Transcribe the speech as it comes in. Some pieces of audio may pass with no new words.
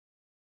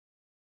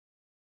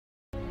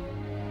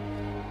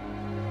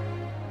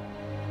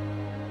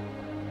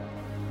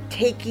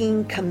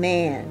Taking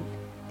command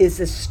is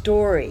a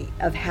story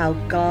of how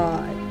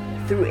God,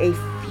 through a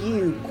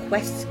few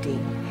questing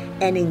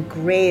and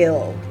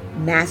engrailed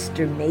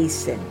master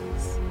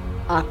masons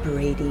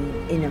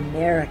operating in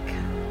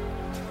America,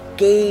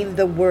 gave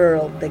the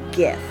world the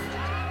gift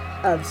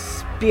of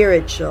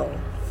spiritual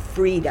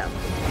freedom.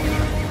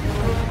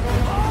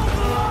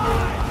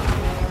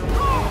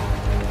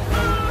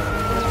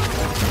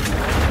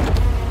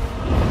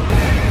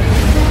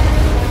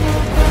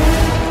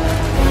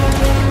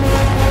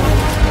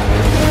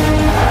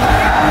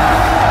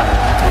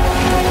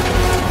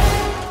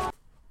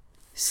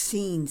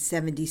 Scene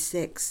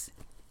 76.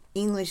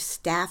 English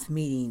staff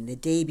meeting the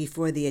day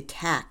before the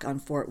attack on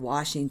Fort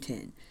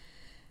Washington.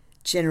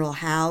 General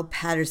Howe,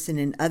 Patterson,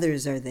 and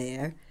others are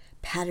there.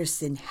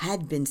 Patterson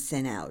had been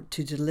sent out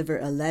to deliver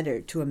a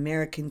letter to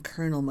American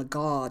Colonel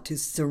McGaw to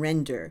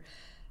surrender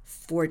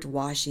Fort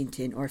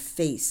Washington or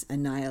face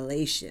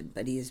annihilation,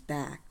 but he is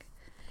back.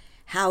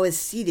 Howe is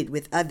seated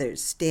with others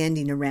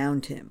standing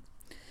around him.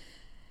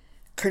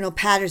 Colonel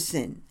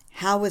Patterson,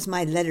 how was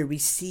my letter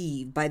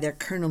received by their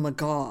Colonel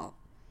McGaw?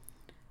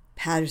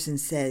 Patterson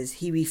says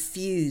he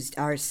refused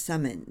our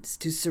summons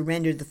to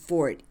surrender the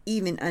fort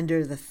even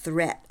under the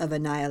threat of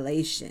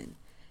annihilation.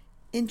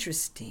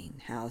 Interesting,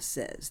 Howe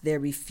says, their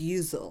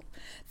refusal,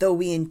 though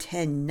we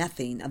intend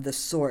nothing of the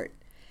sort.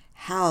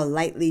 Howe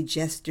lightly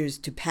gestures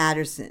to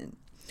Patterson,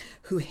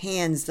 who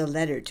hands the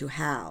letter to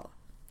Howe.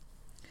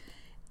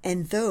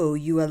 And though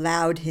you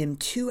allowed him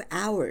 2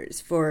 hours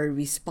for a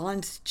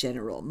response,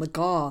 General,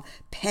 McGaw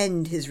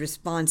penned his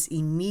response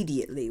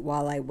immediately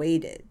while I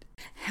waited.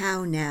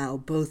 Howe now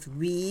both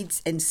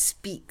reads and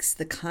speaks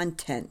the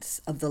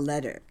contents of the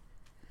letter.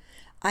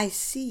 I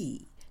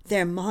see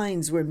their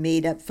minds were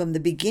made up from the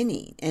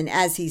beginning, and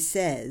as he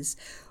says,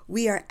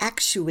 we are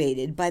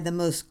actuated by the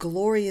most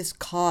glorious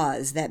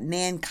cause that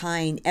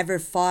mankind ever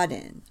fought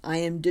in. I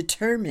am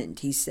determined,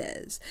 he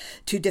says,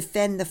 to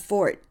defend the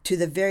fort to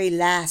the very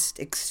last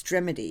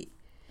extremity.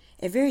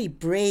 A very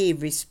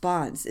brave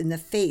response in the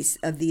face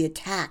of the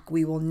attack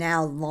we will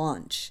now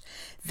launch.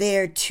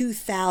 Their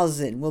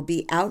 2,000 will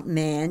be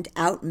outmanned,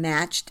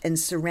 outmatched, and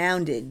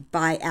surrounded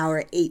by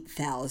our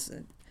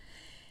 8,000.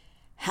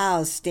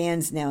 Howe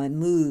stands now and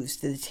moves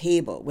to the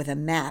table with a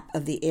map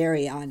of the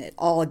area on it.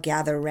 All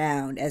gather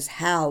round as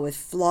Howe, with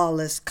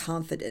flawless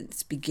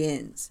confidence,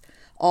 begins.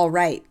 All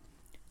right.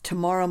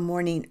 Tomorrow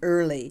morning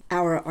early,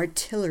 our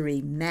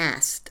artillery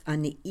massed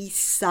on the east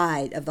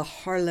side of the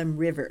Harlem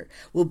River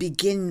will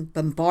begin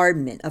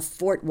bombardment of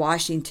Fort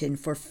Washington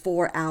for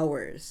 4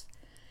 hours.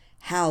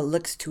 Howe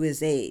looks to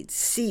his aides.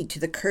 See to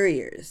the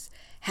couriers.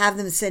 Have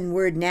them send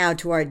word now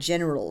to our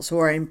generals who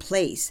are in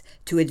place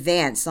to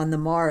advance on the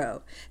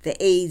morrow.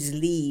 The aides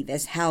leave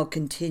as Howe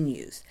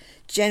continues.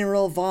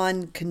 General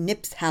von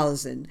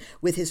Knipshausen,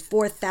 with his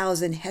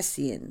 4,000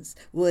 Hessians,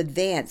 will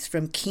advance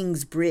from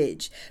King's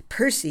Bridge.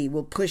 Percy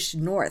will push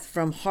north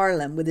from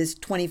Harlem with his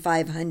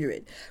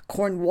 2,500.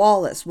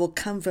 Cornwallis will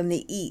come from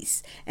the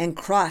east and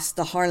cross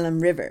the Harlem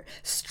River,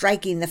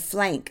 striking the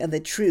flank of the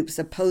troops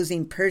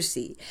opposing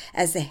Percy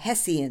as the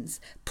Hessians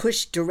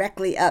push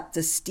directly up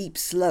the steep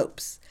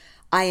slopes.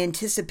 I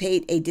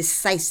anticipate a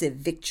decisive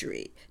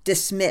victory.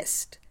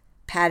 Dismissed.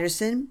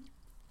 Patterson?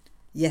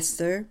 Yes,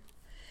 sir.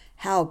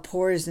 Howe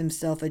pours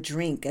himself a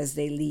drink as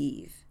they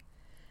leave.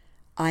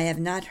 I have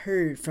not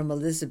heard from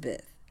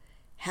Elizabeth.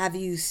 Have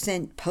you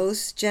sent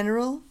posts,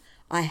 General?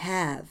 I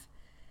have.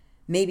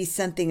 Maybe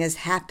something has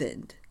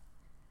happened.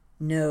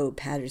 No,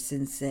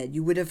 Patterson said.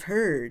 You would have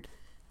heard.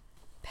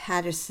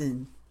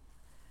 Patterson,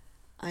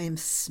 I am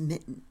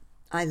smitten.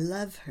 I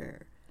love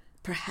her,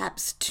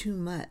 perhaps too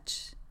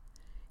much.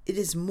 It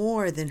is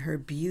more than her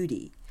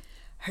beauty,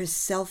 her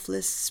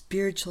selfless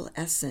spiritual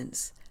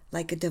essence,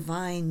 like a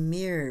divine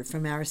mirror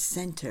from our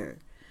center,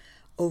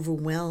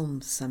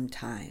 overwhelmed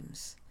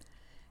sometimes.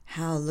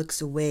 Howe looks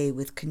away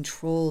with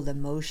controlled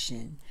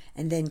emotion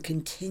and then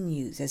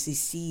continues as he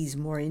sees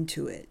more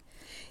into it.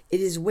 It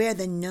is where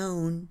the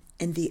known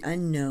and the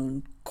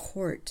unknown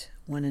court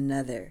one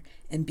another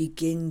and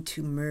begin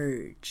to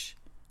merge.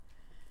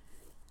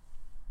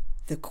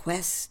 The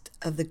quest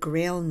of the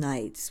Grail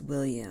Knights,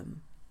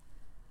 William.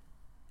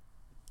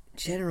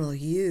 General,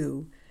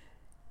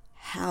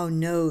 Howe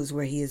knows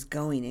where he is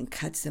going and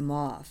cuts him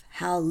off.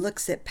 Howe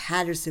looks at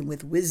Patterson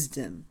with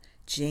wisdom.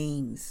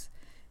 James,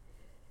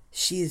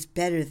 she is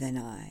better than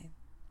I.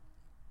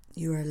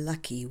 You are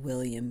lucky,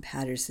 William,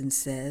 Patterson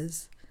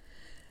says.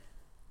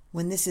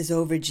 When this is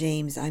over,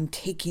 James, I'm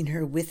taking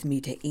her with me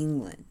to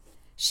England.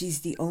 She's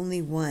the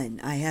only one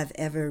I have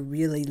ever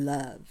really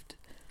loved.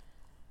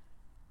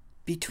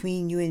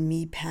 Between you and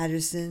me,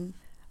 Patterson,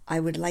 I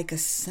would like a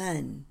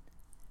son,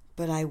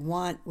 but I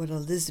want what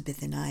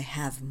Elizabeth and I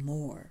have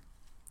more.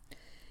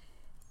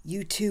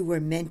 You two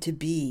were meant to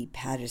be,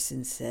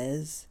 Patterson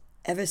says,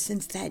 ever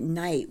since that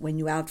night when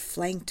you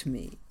outflanked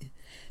me.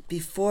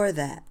 Before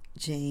that,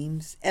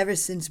 James, ever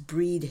since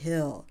Breed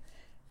Hill,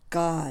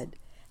 God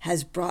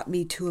has brought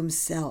me to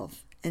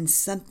himself, and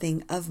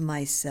something of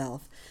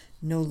myself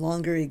no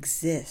longer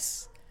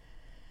exists.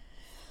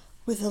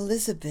 With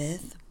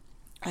Elizabeth,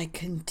 I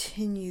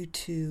continue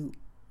to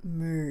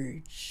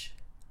merge.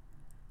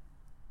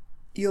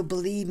 You'll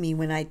believe me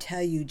when I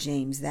tell you,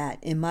 James, that,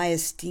 in my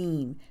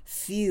esteem,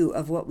 few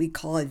of what we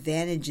call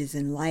advantages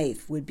in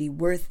life would be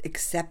worth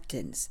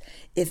acceptance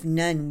if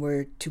none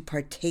were to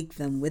partake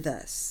them with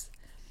us.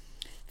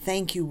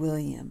 Thank you,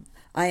 William.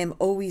 I am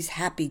always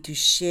happy to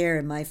share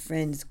in my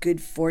friend's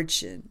good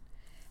fortune.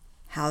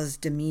 Hal's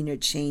demeanor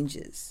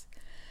changes.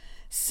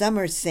 Some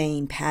are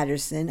saying,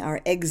 Patterson,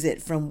 our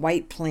exit from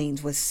White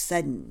Plains was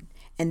sudden,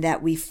 and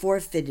that we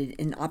forfeited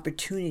an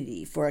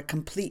opportunity for a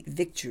complete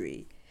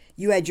victory.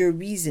 You had your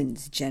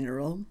reasons,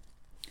 General.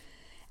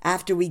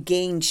 After we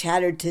gained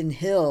Chatterton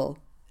Hill,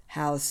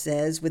 Hal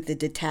says, with the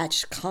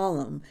detached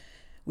column,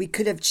 we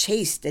could have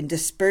chased and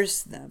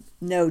dispersed them.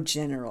 No,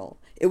 General,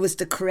 it was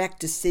the correct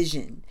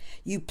decision.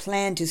 You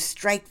planned to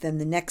strike them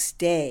the next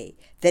day.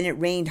 Then it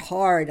rained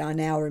hard on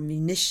our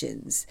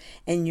munitions,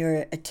 and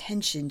your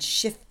attention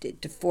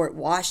shifted to Fort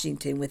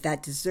Washington with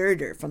that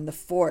deserter from the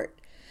fort.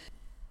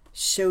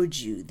 Showed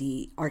you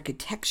the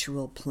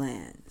architectural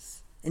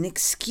plans. An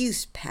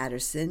excuse,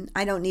 Patterson.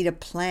 I don't need a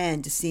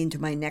plan to see into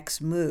my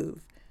next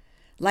move.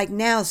 Like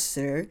now,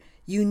 sir,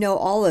 you know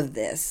all of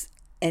this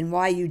and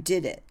why you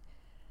did it.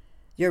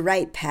 You're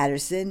right,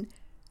 Patterson.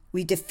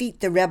 We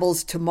defeat the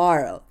rebels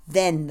tomorrow.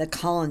 Then the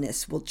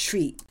colonists will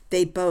treat.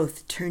 They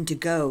both turn to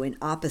go in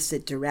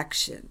opposite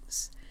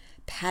directions.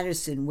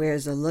 Patterson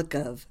wears a look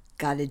of,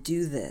 gotta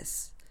do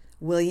this.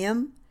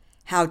 William,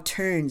 Hal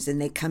turns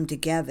and they come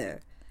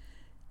together.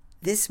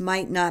 This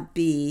might not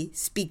be,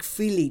 speak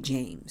freely,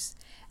 James.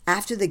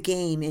 After the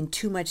game and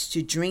too much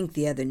to drink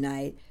the other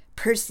night,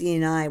 Percy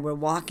and I were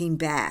walking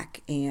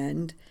back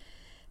and...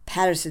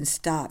 Patterson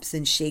stops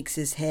and shakes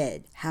his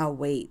head. Hal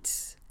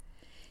waits.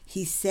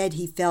 He said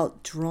he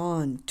felt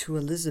drawn to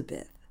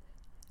Elizabeth,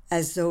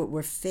 as though it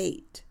were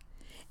fate,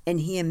 and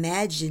he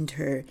imagined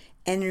her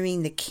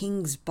entering the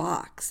king's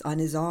box on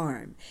his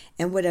arm,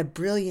 and what a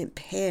brilliant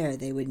pair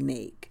they would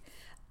make.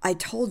 I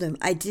told him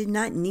I did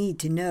not need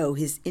to know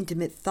his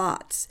intimate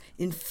thoughts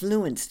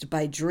influenced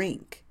by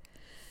drink.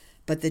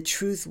 But the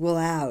truth will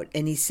out,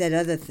 and he said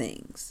other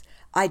things.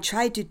 I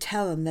tried to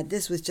tell him that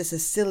this was just a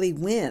silly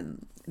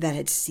whim that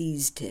had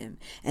seized him,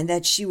 and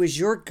that she was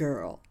your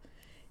girl.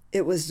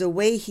 It was the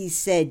way he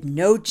said,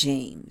 no,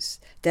 James,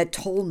 that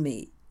told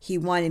me he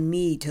wanted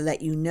me to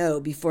let you know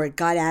before it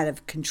got out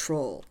of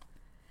control.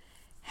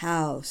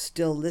 Hal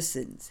still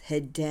listens,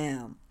 head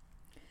down.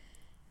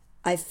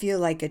 I feel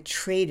like a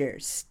traitor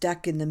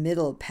stuck in the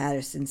middle,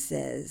 Patterson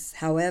says.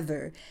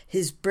 However,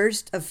 his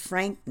burst of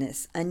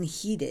frankness,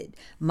 unheeded,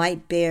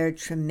 might bear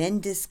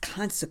tremendous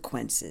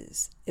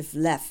consequences if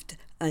left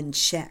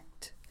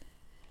unchecked.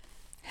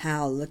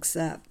 Hal looks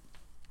up.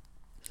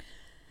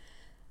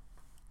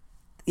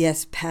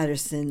 Yes,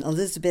 Patterson,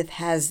 Elizabeth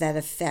has that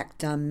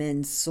effect on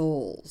men's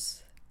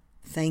souls.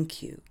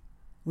 Thank you.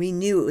 We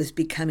knew it was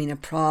becoming a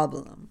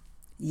problem.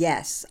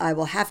 Yes, I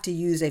will have to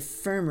use a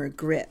firmer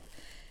grip.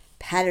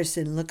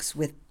 Patterson looks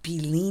with be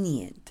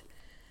lenient.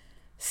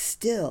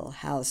 Still,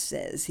 Hal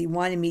says, he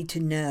wanted me to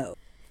know.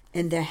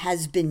 And there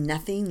has been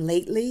nothing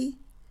lately?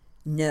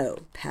 No,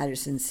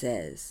 Patterson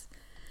says.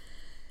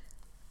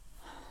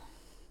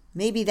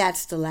 Maybe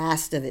that's the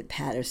last of it,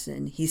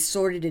 Patterson. He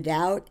sorted it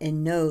out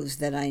and knows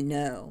that I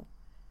know.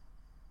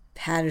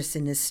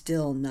 Patterson is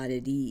still not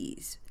at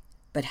ease,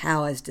 but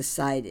Hal has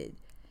decided.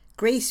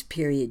 Grace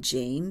period,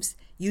 James.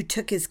 You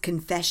took his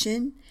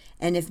confession,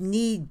 and if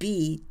need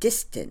be,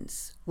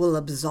 distance will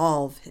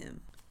absolve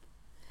him.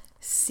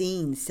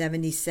 Scene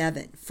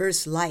 77,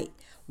 first light.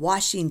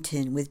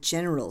 Washington with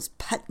Generals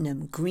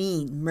Putnam,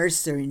 Greene,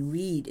 Mercer, and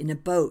Reed in a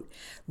boat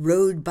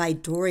rowed by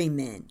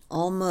dorymen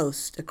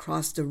almost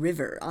across the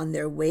river on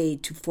their way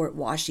to Fort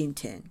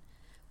Washington.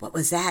 What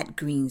was that?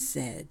 Greene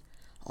said.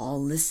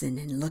 All listen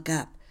and look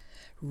up.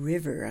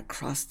 River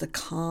across the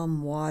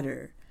calm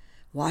water.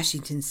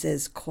 Washington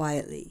says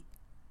quietly,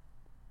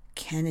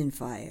 cannon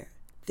fire.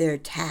 Their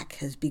attack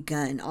has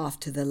begun off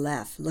to the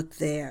left. Look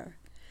there.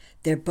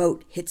 Their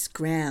boat hits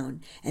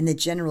ground, and the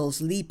generals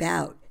leap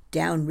out.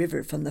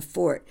 Downriver from the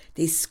fort,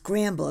 they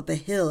scramble up a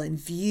hill and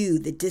view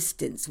the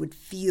distance with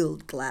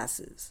field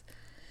glasses.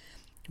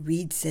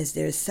 Reed says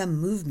there is some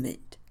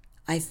movement.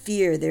 I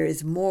fear there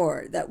is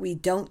more that we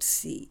don't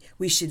see.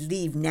 We should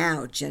leave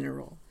now,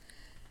 General.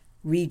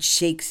 Reed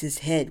shakes his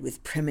head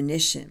with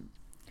premonition.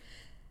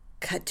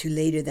 Cut to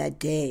later that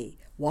day.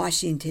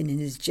 Washington and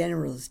his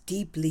generals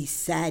deeply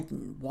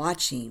saddened,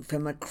 watching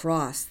from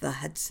across the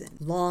Hudson.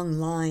 Long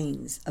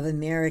lines of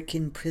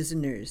American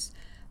prisoners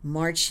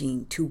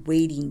marching to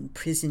waiting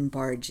prison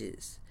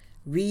barges.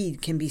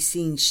 Reed can be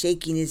seen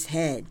shaking his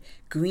head.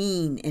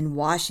 Greene and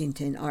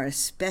Washington are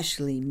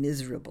especially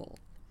miserable.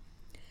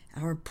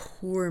 Our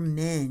poor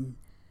men,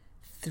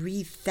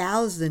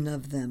 3,000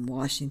 of them,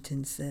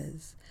 Washington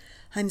says.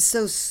 I'm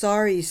so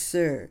sorry,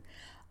 sir.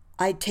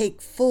 I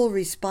take full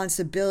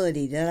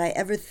responsibility that I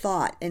ever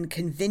thought and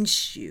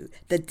convinced you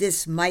that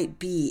this might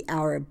be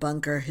our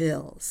Bunker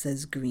Hill,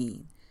 says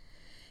Greene.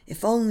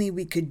 If only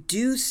we could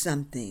do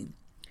something.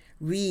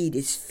 Reed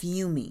is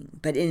fuming,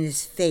 but in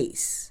his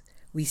face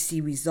We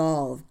see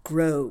resolve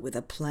grow with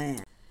a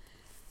plan.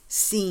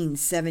 Scene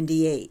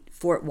 78,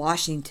 Fort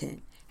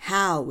Washington.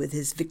 Howe with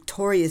his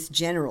victorious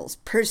generals,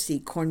 Percy,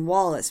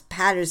 Cornwallis,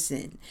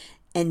 Patterson,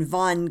 and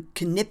von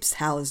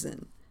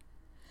Knipshausen.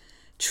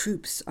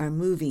 Troops are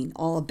moving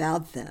all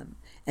about them,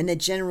 and the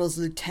general's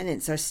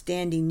lieutenants are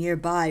standing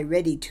nearby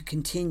ready to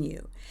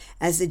continue.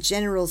 As the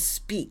generals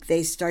speak,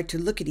 they start to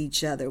look at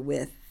each other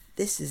with,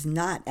 "This is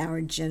not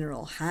our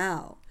General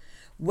Howe."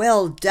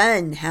 "Well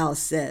done," Howe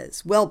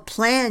says. "Well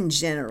planned,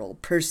 General,"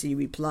 Percy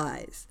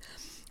replies.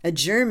 A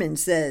German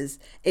says,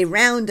 "A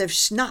round of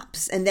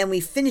schnapps, and then we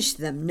finish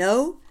them,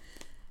 no?"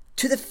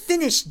 "To the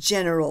finish,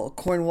 General,"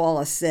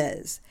 Cornwallis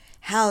says.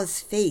 Howe's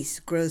face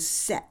grows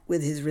set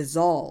with his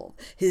resolve.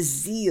 His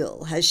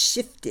zeal has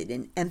shifted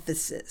in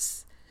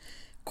emphasis.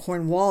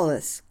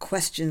 Cornwallis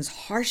questions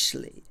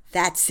harshly,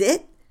 "That's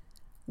it?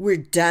 We're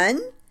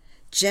done?"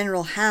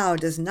 General Howe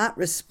does not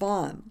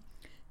respond.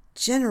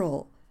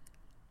 "General,"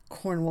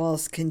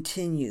 Cornwallis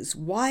continues,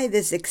 "why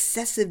this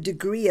excessive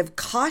degree of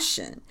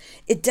caution?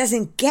 It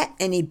doesn't get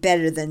any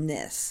better than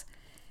this."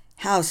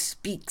 Howe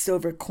speaks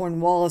over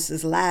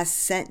Cornwallis's last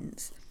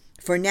sentence.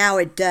 "For now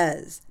it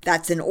does.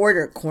 That's an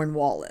order,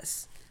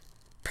 Cornwallis."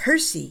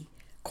 "Percy,"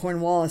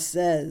 Cornwallis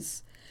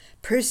says.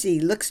 Percy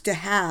looks to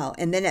Howe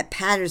and then at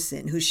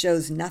Patterson, who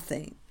shows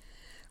nothing.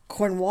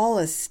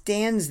 Cornwallis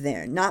stands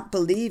there, not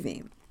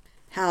believing.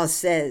 Howe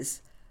says,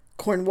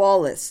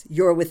 "Cornwallis,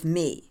 you're with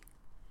me."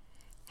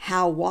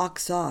 Howe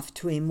walks off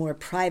to a more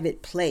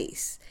private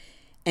place,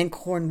 and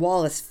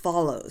Cornwallis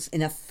follows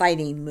in a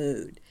fighting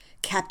mood.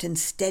 Captain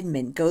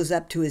Stedman goes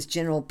up to his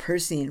General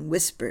Percy and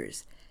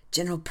whispers,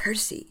 "General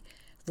Percy,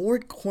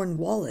 Lord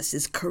Cornwallis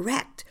is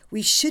correct.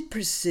 We should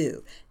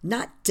pursue,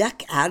 not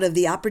duck out of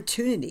the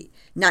opportunity."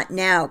 "Not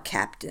now,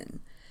 Captain."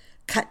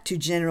 Cut to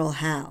General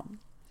Howe.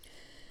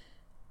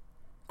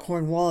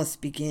 Cornwallis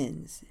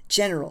begins,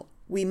 "General,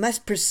 we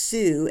must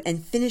pursue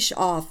and finish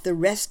off the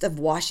rest of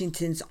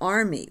Washington's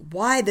army.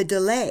 Why the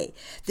delay?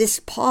 This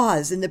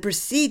pause in the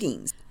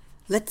proceedings?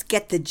 Let's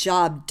get the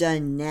job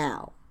done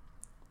now."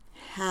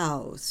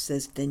 "How,"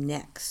 says the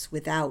next,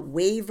 without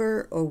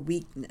waver or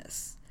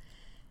weakness.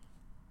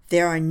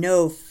 "There are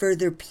no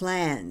further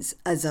plans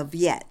as of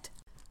yet."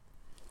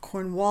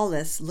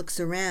 Cornwallis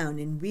looks around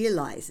and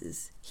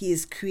realizes he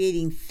is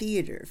creating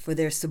theater for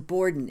their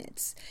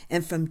subordinates,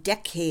 and from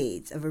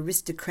decades of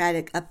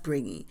aristocratic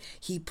upbringing,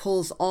 he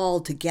pulls all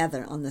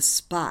together on the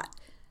spot,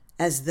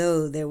 as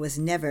though there was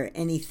never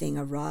anything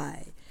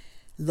awry,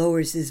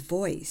 lowers his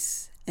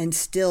voice, and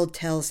still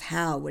tells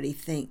Howe what he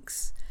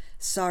thinks.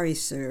 "Sorry,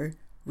 sir,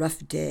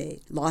 rough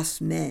day, lost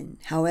men.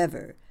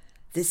 However,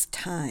 this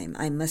time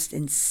I must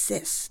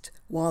insist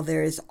while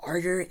there is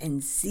ardor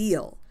and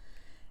zeal."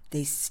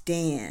 They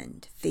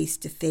stand face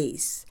to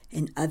face,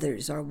 and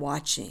others are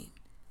watching.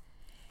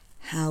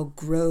 Howe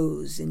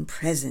grows in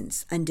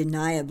presence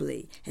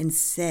undeniably and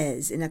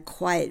says in a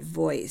quiet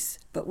voice,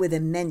 but with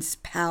immense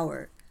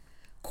power,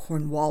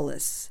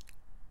 "Cornwallis,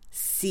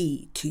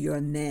 see to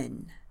your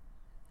men."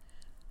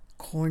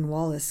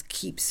 Cornwallis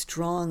keeps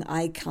strong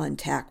eye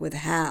contact with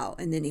Howe,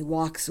 and then he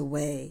walks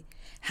away.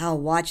 Howe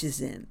watches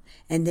him,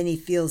 and then he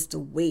feels the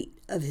weight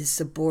of his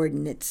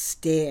subordinates'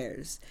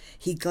 stares.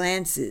 He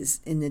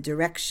glances in the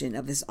direction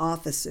of his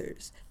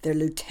officers, their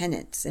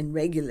lieutenants and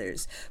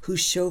regulars, who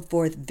show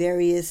forth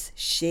various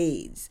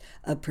shades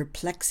of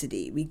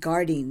perplexity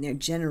regarding their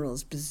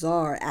general's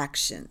bizarre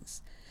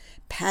actions.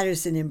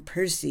 Patterson and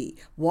Percy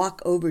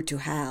walk over to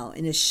Howe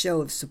in a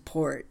show of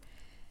support.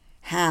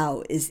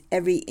 Howe is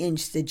every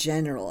inch the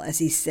general as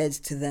he says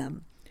to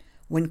them,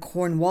 "When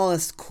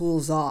Cornwallis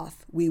cools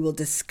off, we will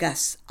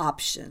discuss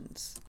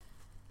options."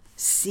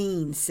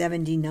 Scene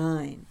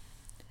 79.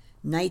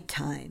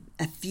 Nighttime,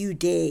 a few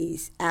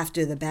days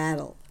after the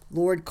battle.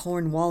 Lord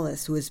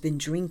Cornwallis, who has been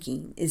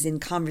drinking, is in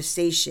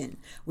conversation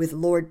with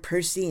Lord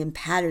Percy and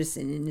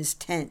Patterson in his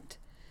tent.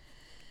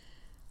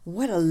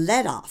 "What a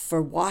let-off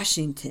for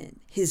Washington.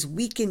 His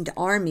weakened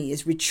army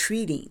is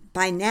retreating.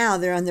 By now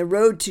they're on the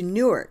road to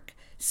Newark.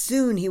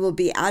 Soon he will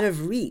be out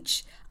of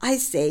reach. I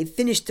say,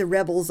 finish the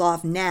rebels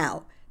off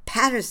now.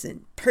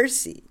 Patterson,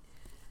 Percy."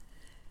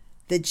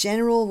 "The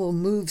general will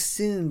move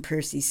soon,"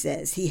 Percy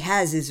says. "He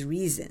has his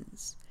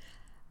reasons."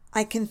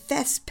 "I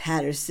confess,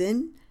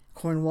 Patterson,"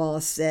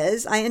 Cornwallis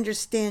says, "I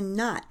understand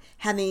not,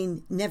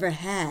 having never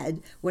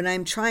had. What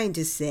I'm trying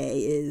to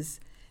say is,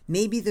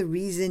 maybe the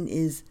reason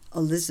is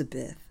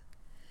Elizabeth."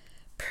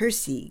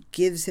 Percy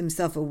gives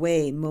himself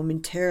away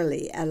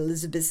momentarily at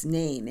Elizabeth's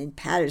name, and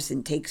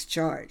Patterson takes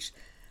charge.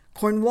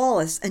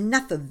 "Cornwallis,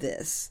 enough of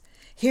this.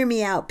 Hear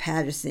me out,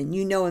 Patterson.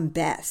 You know him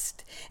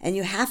best. And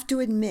you have to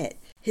admit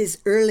his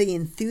early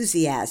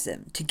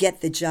enthusiasm to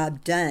get the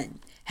job done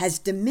has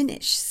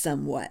diminished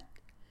somewhat.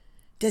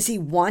 Does he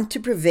want to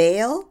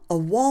prevail? A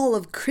wall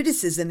of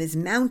criticism is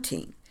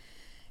mounting."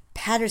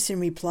 Patterson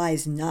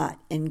replies not,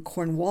 and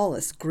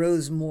Cornwallis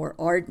grows more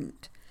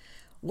ardent.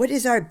 "What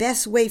is our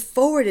best way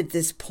forward at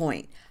this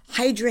point?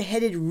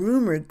 Hydra-headed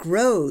rumor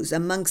grows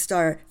amongst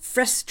our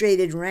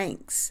frustrated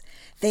ranks.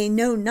 They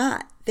know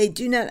not, they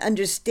do not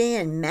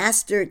understand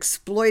master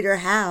exploiter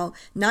Howe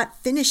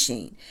not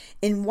finishing.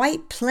 In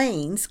White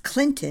Plains,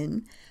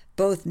 Clinton,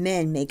 both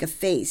men make a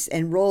face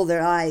and roll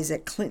their eyes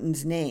at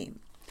Clinton's name.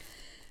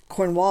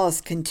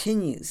 Cornwallis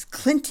continues,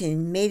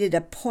 Clinton made it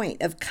a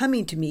point of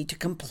coming to me to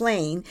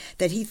complain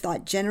that he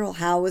thought General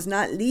Howe was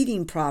not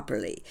leading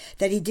properly,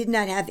 that he did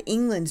not have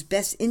England's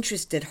best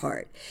interest at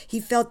heart.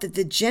 He felt that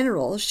the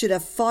general should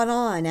have fought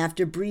on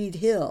after Breed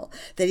Hill,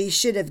 that he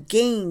should have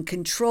gained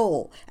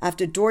control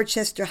after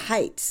Dorchester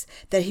Heights,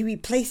 that he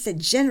replaced the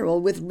general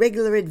with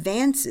regular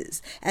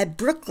advances at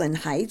Brooklyn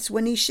Heights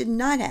when he should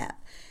not have.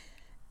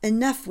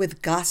 Enough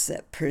with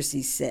gossip,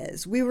 Percy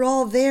says. We were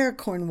all there,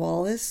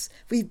 Cornwallis.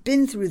 We've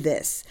been through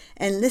this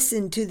and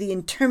listened to the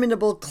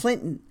interminable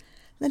Clinton.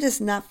 Let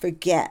us not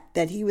forget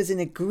that he was in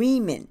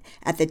agreement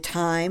at the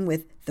time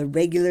with the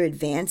regular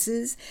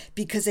advances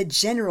because a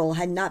general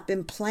had not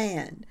been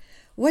planned.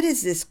 What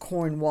is this,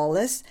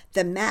 Cornwallis?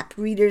 The map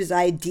reader's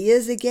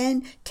ideas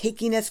again,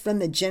 taking us from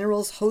the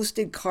general's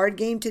hosted card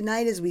game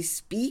tonight as we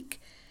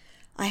speak?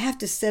 I have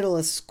to settle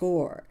a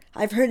score.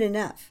 I've heard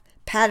enough.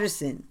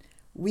 Patterson,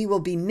 we will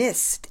be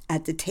missed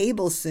at the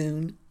table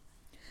soon.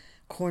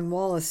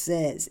 Cornwallis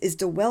says, is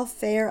the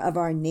welfare of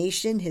our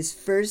nation his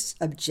first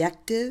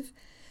objective?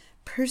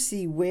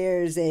 Percy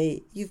wears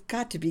a "you've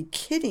got to be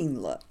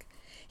kidding" look.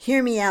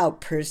 Hear me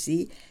out,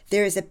 Percy.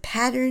 There is a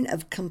pattern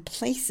of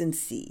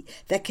complacency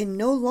that can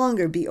no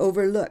longer be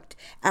overlooked.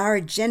 Our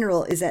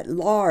general is at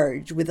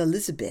large with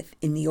Elizabeth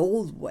in the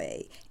old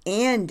way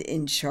and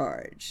in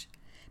charge.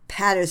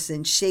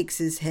 Patterson shakes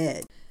his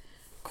head.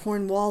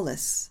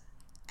 Cornwallis,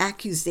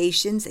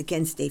 accusations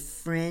against a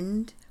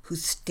friend who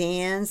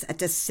stands at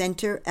the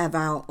center of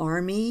our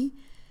army?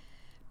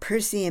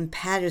 Percy and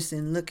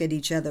Patterson look at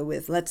each other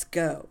with, let's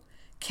go.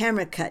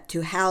 Camera cut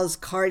to Hal's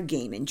card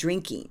game and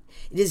drinking.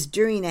 It is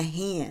during a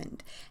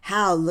hand.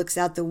 Hal looks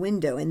out the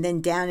window and then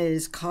down at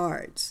his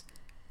cards.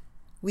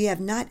 We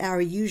have not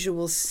our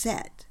usual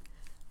set.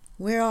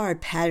 Where are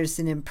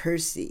Patterson and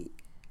Percy?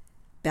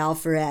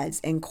 Balfour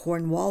adds, and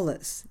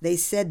Cornwallis. They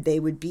said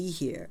they would be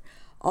here.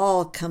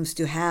 All comes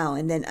to Hal,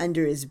 and then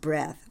under his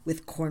breath,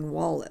 with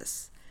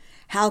Cornwallis.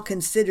 Hal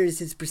considers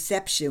his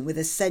perception with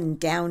a sudden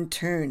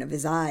downturn of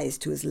his eyes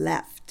to his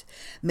left.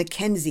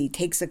 Mackenzie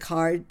takes a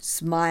card,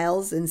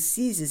 smiles, and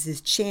seizes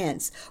his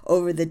chance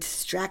over the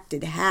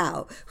distracted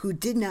Hal, who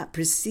did not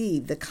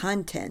perceive the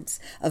contents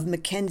of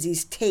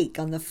Mackenzie's take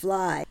on the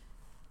fly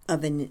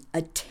of an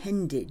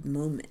attended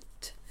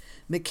moment.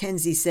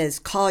 Mackenzie says,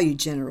 call you,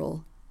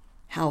 General.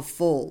 Hal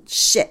folds.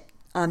 Shit.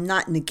 I'm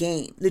not in the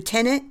game.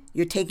 Lieutenant,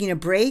 you're taking a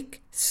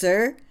break?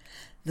 Sir?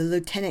 The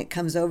lieutenant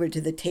comes over to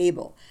the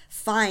table.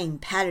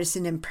 Find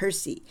Patterson and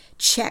Percy.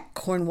 Check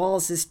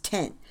Cornwallis's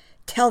tent.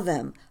 Tell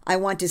them I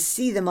want to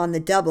see them on the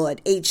double at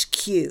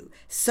HQ.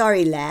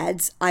 Sorry,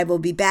 lads. I will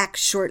be back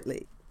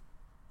shortly.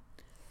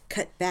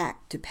 Cut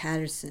back to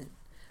Patterson.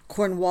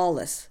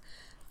 Cornwallis.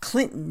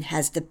 Clinton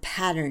has the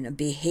pattern of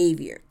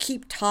behavior.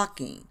 Keep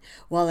talking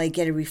while I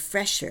get a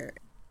refresher.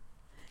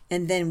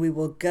 And then we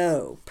will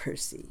go,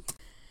 Percy.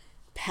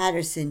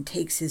 Patterson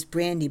takes his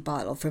brandy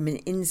bottle from an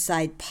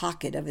inside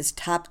pocket of his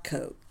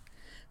topcoat.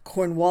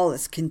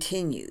 Cornwallis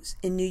continues.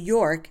 In New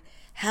York,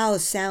 Howe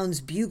sounds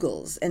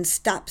bugles and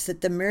stops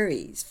at the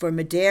Murrays for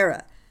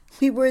Madeira.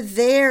 We were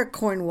there,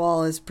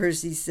 Cornwallis,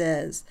 Percy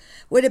says.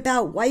 What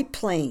about White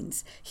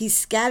Plains? He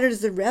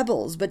scatters the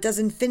rebels but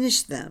doesn't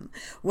finish them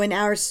when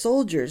our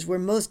soldiers were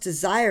most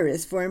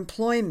desirous for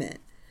employment.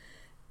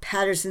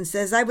 Patterson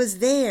says, I was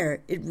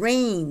there. It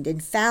rained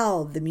and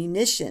fouled the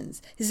munitions.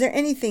 Is there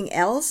anything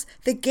else?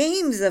 The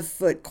game's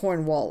afoot,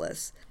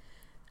 Cornwallis.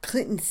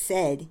 Clinton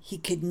said he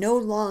could no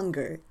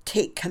longer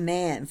take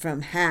command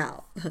from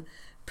Howe.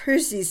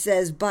 Percy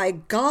says, by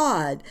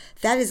God,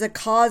 that is a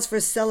cause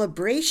for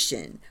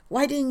celebration.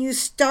 Why didn't you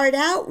start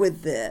out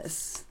with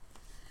this?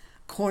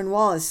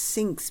 Cornwallis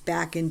sinks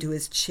back into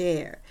his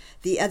chair.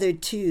 The other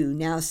two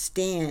now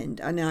stand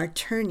and are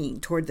turning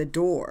toward the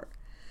door.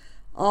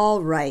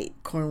 All right,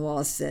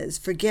 Cornwallis says.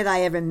 Forget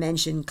I ever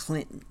mentioned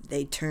Clinton.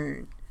 They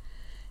turn.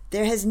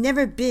 There has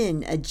never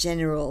been a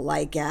general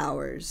like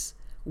ours,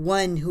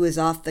 one who is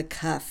off the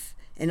cuff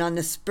and on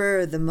the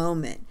spur of the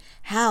moment.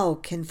 Howe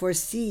can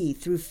foresee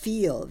through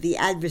feel the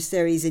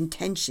adversary's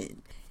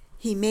intention.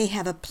 He may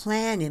have a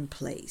plan in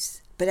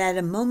place, but at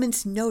a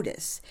moment's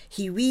notice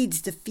he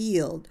reads the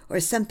field or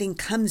something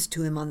comes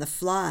to him on the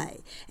fly,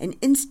 and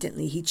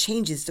instantly he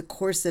changes the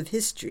course of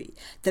history.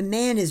 The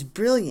man is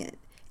brilliant,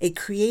 a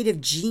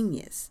creative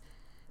genius.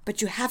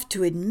 But you have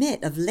to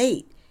admit, of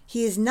late,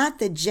 he is not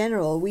the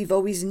general we've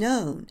always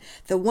known,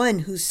 the one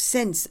whose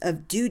sense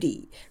of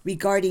duty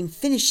regarding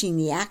finishing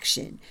the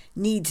action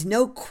needs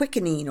no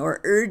quickening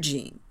or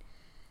urging.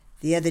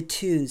 The other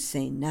two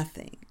say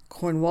nothing.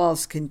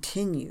 Cornwallis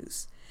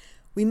continues.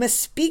 We must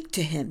speak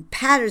to him,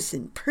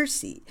 Patterson,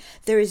 Percy.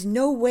 There is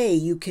no way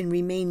you can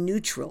remain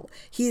neutral.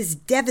 He is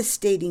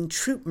devastating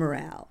troop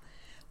morale.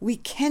 We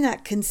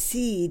cannot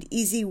concede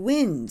easy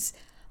wins.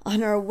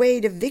 On our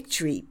way to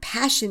victory,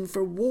 passion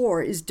for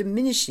war is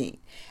diminishing.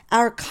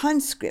 Our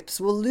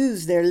conscripts will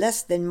lose their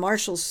less than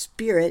martial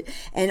spirit,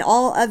 and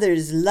all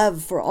others'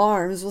 love for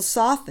arms will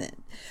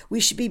soften. We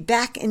should be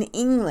back in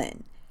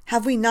England.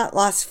 Have we not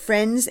lost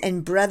friends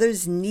and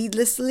brothers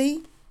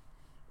needlessly?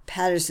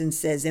 Patterson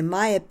says, in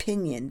my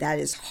opinion, that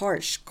is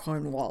harsh,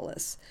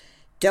 Cornwallis.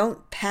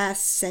 Don't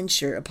pass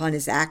censure upon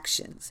his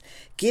actions.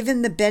 Give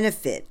him the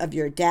benefit of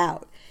your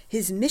doubt.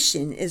 His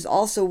mission is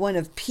also one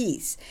of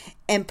peace,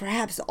 and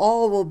perhaps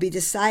all will be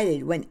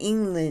decided when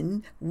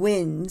England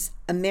wins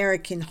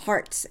American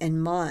hearts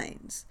and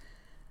minds.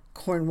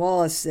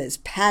 Cornwallis says,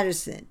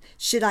 Patterson,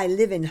 should I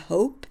live in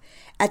hope?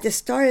 At the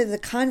start of the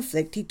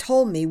conflict, he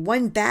told me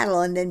one battle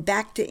and then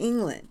back to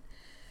England.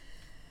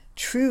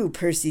 True,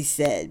 Percy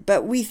said,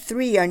 but we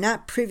three are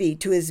not privy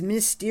to his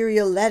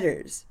ministerial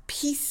letters.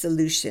 Peace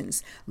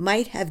solutions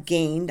might have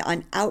gained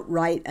on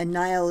outright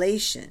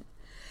annihilation.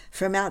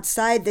 From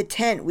outside the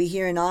tent, we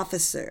hear an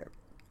officer.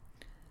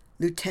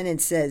 Lieutenant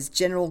says,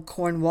 General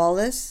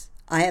Cornwallis,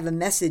 I have a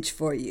message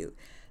for you.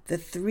 The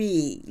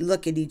three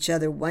look at each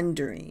other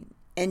wondering.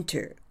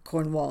 Enter,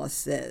 Cornwallis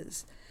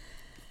says.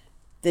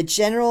 The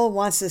general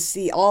wants to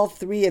see all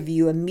three of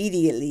you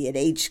immediately at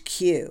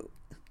HQ.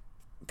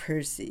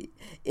 Percy,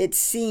 it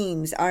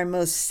seems our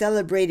most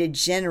celebrated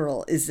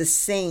general is the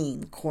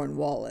same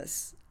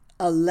Cornwallis.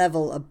 A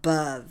level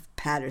above,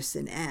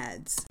 Patterson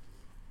adds.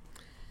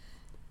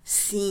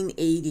 Scene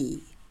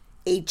 80,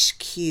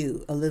 HQ,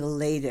 a little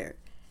later.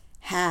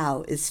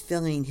 Howe is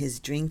filling his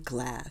drink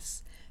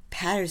glass.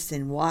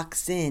 Patterson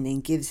walks in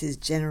and gives his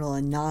general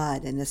a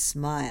nod and a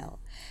smile.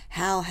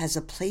 Howe has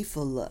a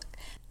playful look,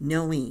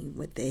 knowing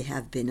what they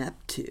have been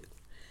up to.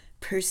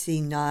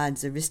 Percy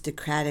nods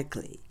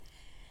aristocratically.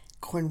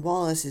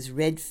 Cornwallis is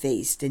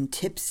red-faced and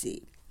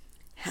tipsy.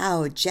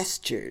 Howe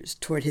gestures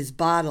toward his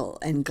bottle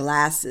and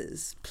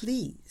glasses.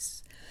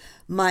 Please.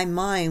 My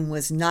mind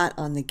was not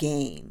on the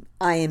game.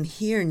 I am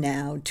here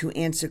now to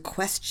answer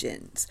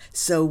questions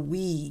so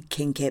we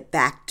can get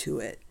back to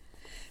it.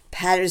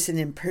 Patterson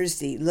and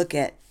Percy look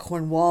at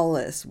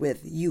Cornwallis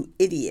with, you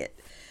idiot.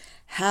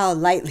 Howe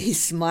lightly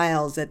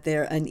smiles at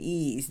their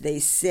unease. They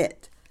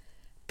sit.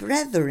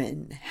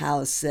 Brethren,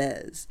 Howe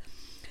says.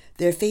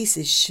 Their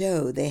faces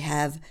show they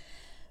have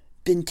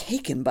been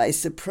taken by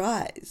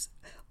surprise.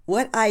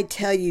 What I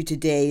tell you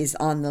today is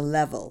on the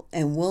level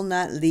and will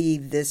not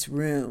leave this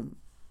room.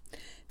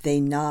 They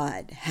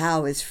nod.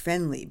 Howe is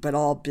friendly, but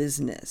all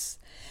business.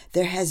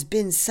 There has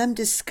been some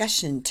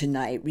discussion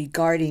tonight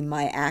regarding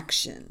my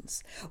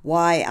actions,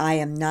 why I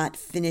am not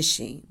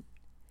finishing.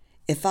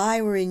 If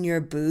I were in your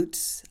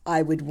boots,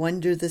 I would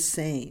wonder the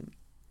same.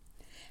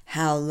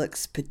 Howe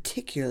looks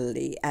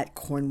particularly at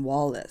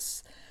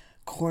Cornwallis.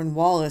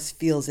 Cornwallis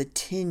feels a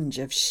tinge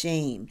of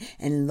shame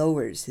and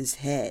lowers his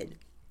head.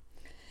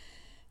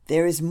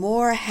 There is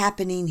more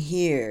happening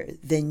here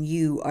than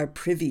you are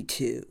privy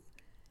to.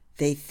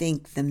 They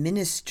think the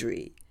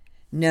ministry.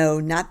 No,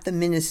 not the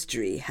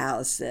ministry,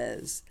 Howe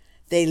says.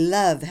 They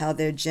love how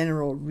their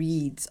general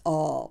reads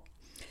all.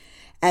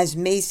 As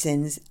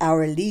Masons,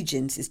 our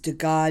allegiance is to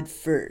God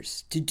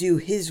first. To do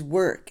his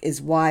work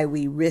is why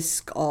we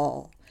risk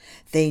all.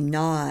 They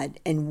nod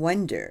and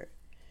wonder,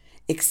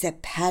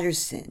 except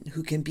Patterson,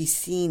 who can be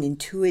seen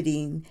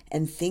intuiting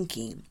and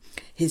thinking.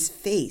 His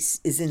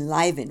face is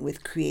enlivened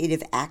with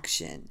creative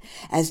action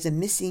as the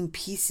missing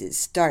pieces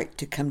start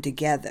to come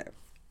together.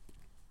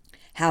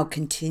 Howe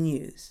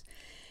continues,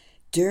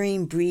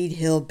 during Breed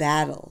Hill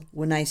battle,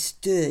 when I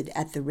stood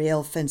at the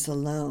rail fence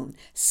alone,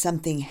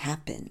 something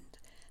happened.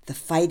 The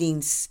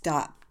fighting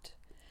stopped.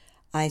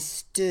 I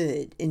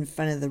stood in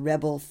front of the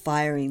rebel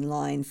firing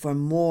line for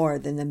more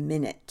than a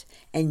minute,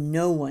 and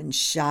no one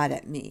shot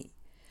at me.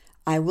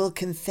 I will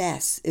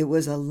confess it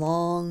was a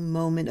long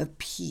moment of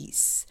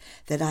peace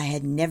that I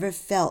had never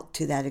felt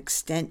to that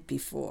extent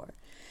before.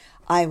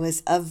 I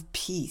was of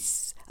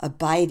peace,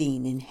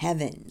 abiding in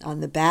heaven on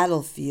the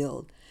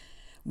battlefield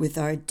with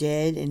our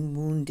dead and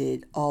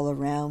wounded all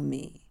around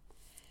me.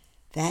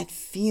 That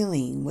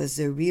feeling was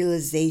the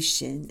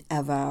realization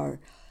of our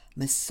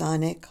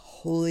Masonic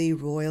Holy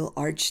Royal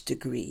Arch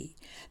degree,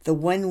 the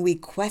one we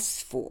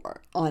quest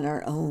for on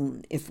our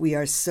own if we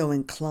are so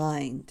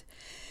inclined,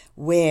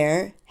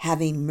 where,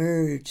 having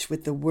merged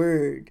with the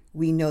Word,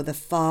 we know the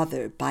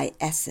Father by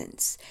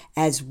essence,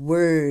 as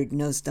Word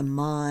knows the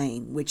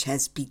mind which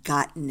has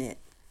begotten it.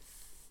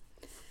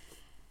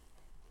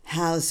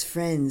 Howe's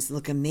friends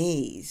look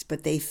amazed,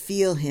 but they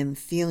feel him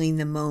feeling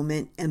the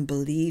moment and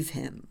believe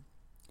him.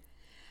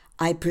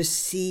 I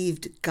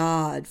perceived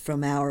God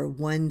from our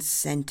one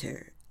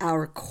center,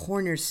 our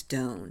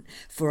cornerstone,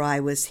 for I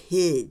was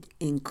hid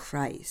in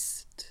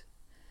Christ.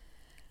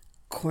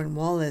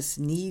 Cornwallis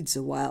needs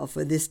a while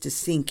for this to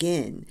sink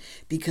in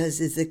because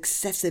his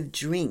excessive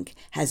drink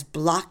has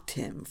blocked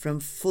him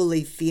from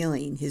fully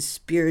feeling his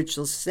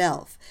spiritual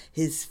self,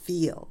 his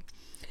feel.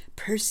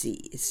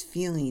 Percy is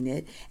feeling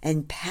it,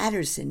 and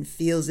Patterson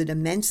feels it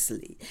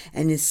immensely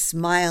and is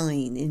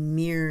smiling in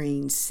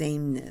mirroring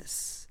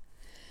sameness.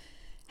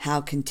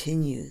 Howe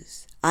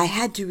continues, I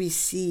had to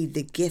receive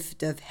the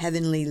gift of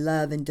heavenly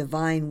love and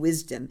divine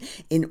wisdom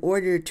in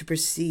order to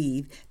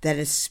perceive that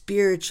a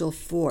spiritual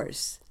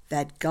force,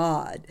 that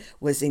God,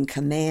 was in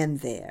command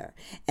there,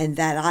 and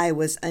that I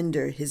was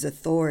under his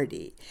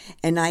authority,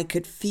 and I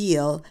could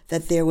feel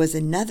that there was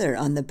another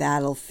on the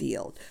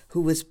battlefield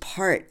who was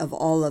part of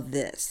all of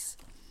this.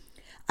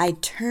 I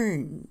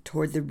turned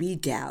toward the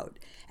redoubt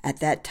at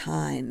that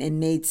time and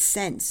made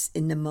sense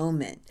in the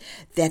moment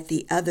that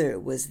the other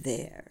was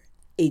there,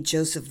 a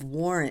Joseph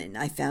Warren,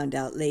 I found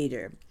out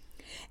later,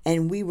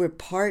 and we were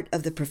part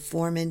of the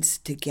performance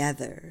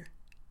together.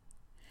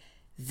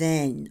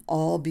 Then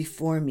all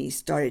before me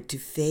started to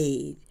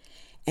fade,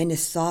 and a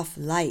soft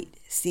light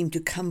seemed to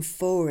come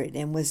forward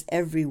and was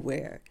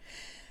everywhere.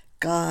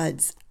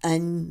 God's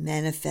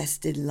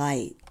unmanifested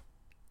light.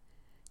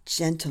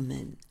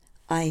 Gentlemen,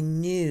 I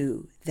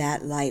knew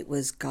that light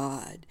was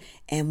God,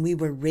 and we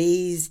were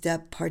raised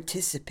up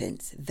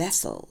participants,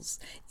 vessels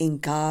in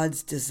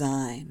God's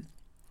design.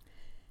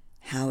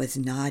 Howe is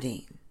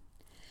nodding.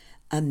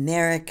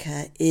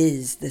 America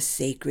is the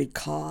sacred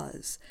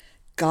cause,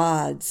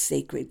 God's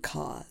sacred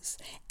cause,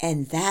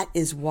 and that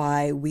is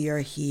why we are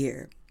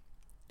here.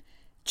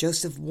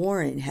 Joseph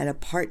Warren had a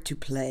part to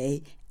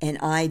play, and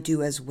I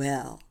do as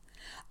well.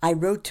 I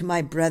wrote to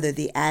my brother,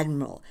 the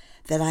Admiral,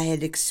 that I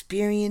had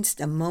experienced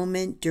a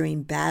moment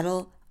during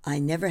battle I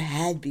never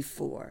had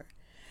before.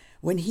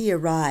 When he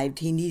arrived,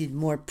 he needed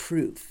more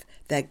proof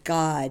that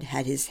God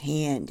had his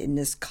hand in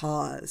this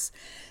cause.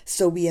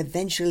 So we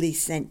eventually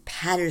sent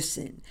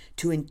Patterson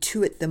to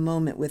intuit the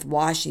moment with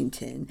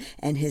Washington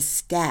and his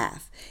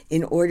staff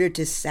in order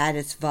to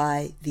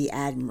satisfy the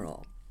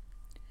Admiral.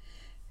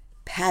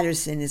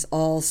 Patterson is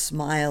all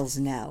smiles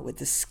now with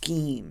the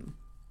scheme.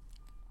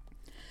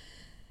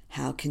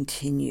 Howe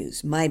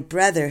continues, my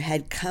brother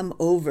had come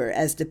over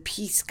as the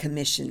peace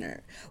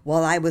commissioner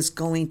while I was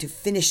going to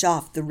finish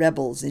off the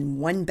rebels in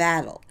one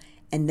battle,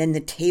 and then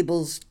the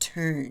tables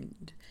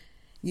turned.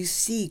 You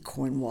see,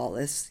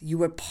 Cornwallis, you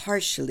were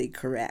partially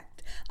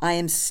correct. I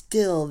am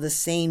still the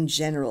same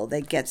general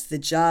that gets the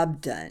job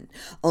done,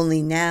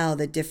 only now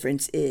the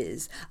difference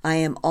is I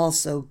am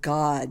also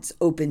God's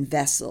open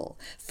vessel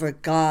for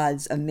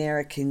God's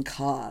American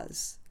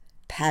cause.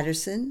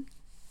 Patterson?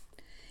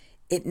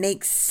 It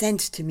makes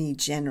sense to me,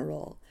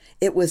 General.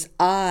 It was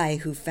I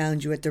who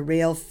found you at the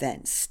rail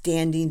fence,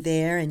 standing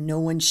there and no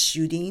one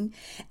shooting,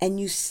 and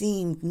you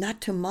seemed not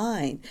to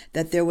mind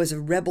that there was a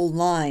rebel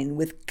line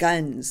with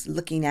guns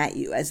looking at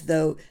you as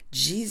though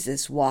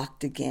Jesus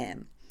walked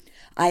again.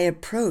 I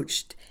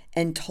approached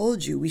and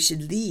told you we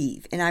should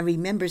leave, and I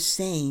remember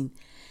saying,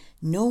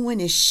 no one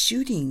is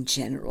shooting,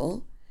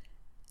 General.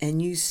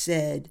 And you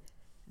said,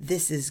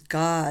 this is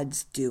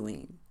God's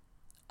doing.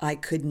 I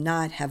could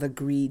not have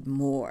agreed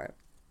more.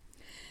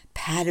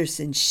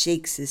 Patterson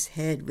shakes his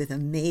head with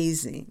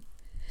amazing.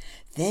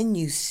 Then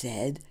you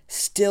said,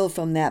 still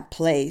from that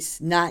place,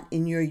 not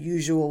in your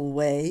usual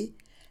way,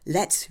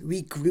 let's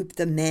regroup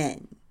the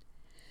men.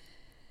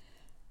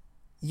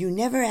 You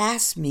never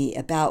asked me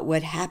about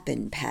what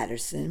happened,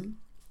 Patterson.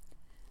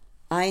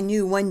 I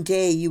knew one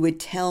day you would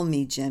tell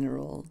me,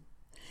 General.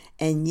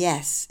 And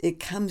yes, it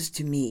comes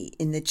to me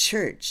in the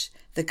church,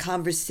 the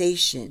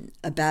conversation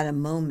about a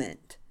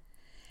moment.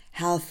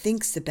 Hal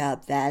thinks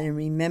about that and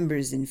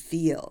remembers and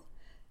feels.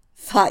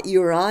 Thought you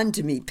were on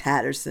to me,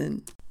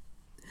 Patterson.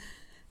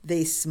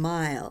 They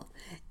smile,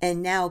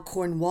 and now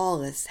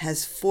Cornwallis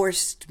has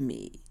forced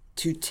me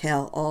to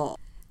tell all.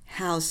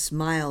 Hal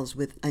smiles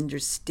with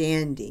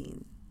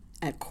understanding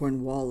at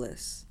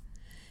Cornwallis.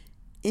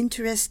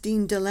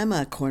 Interesting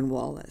dilemma,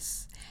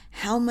 Cornwallis.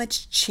 How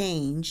much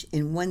change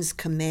in one's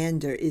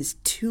commander is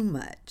too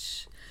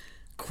much?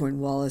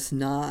 Cornwallis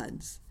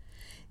nods.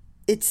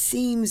 It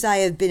seems I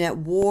have been at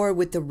war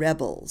with the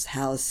rebels,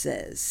 Hal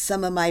says,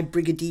 some of my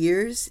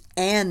brigadiers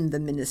and the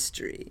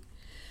ministry.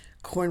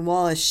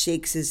 Cornwallis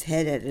shakes his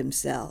head at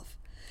himself.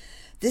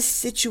 This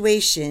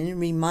situation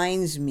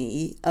reminds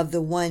me of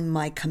the one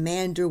my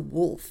Commander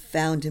Wolfe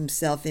found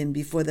himself in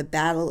before the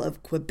Battle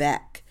of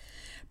Quebec.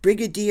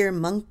 Brigadier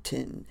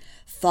Monckton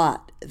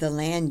thought the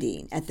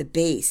landing at the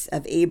base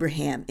of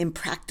Abraham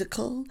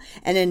impractical,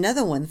 and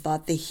another one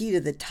thought the heat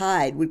of the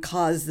tide would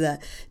cause the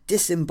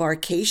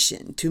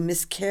disembarkation to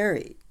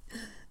miscarry.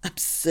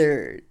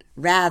 Absurd.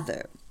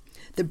 Rather,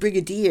 the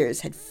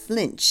brigadiers had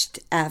flinched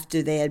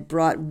after they had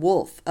brought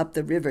Wolfe up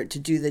the river to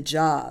do the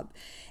job.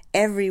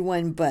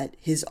 Everyone but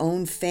his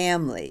own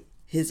family,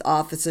 his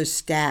officer's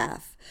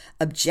staff,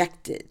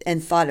 objected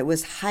and thought it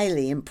was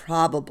highly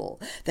improbable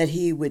that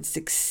he would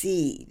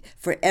succeed,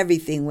 for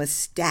everything was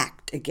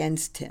stacked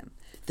against him.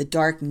 The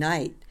dark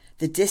night,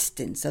 the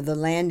distance of the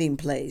landing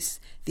place,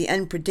 the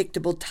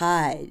unpredictable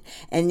tide,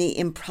 and the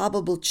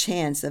improbable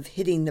chance of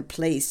hitting the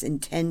place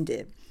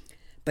intended.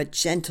 But,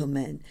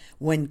 gentlemen,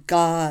 when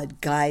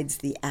God guides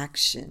the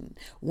action,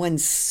 one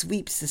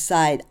sweeps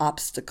aside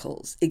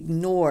obstacles,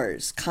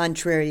 ignores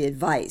contrary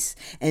advice,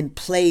 and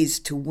plays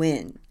to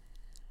win.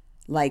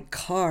 Like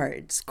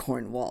cards,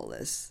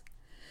 Cornwallis.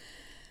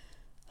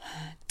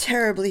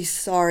 Terribly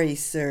sorry,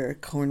 sir,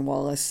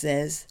 Cornwallis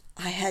says.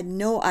 I had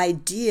no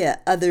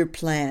idea other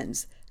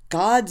plans,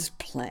 God's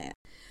plan,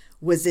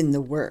 was in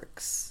the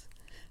works.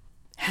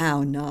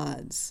 Howe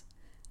nods.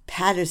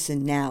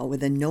 Patterson now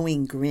with a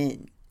knowing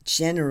grin.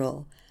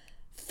 General,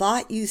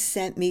 thought you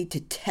sent me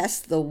to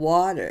test the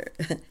water.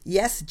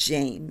 Yes,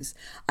 James.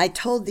 I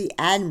told the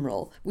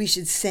Admiral we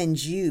should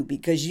send you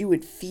because you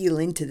would feel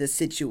into the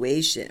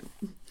situation.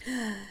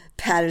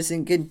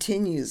 Patterson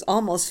continues,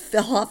 almost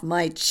fell off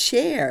my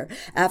chair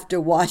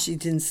after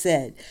Washington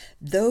said,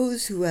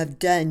 those who have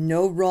done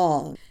no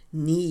wrong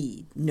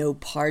need no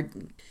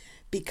pardon,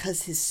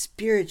 because his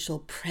spiritual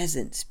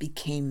presence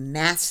became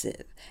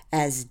massive,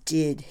 as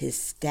did his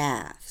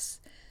staff's.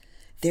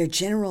 Their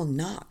General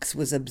Knox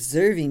was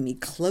observing me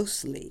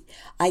closely.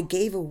 I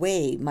gave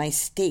away my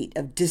state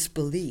of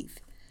disbelief.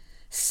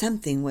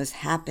 Something was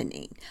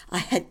happening. I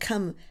had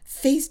come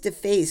face to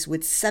face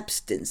with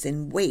substance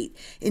and weight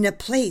in a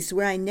place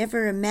where I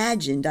never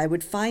imagined I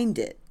would find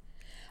it.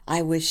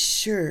 I was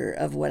sure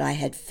of what I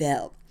had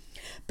felt,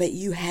 but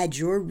you had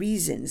your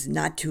reasons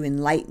not to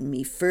enlighten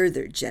me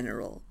further,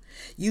 General.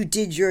 You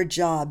did your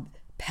job,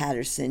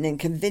 Patterson, and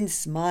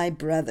convinced my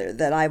brother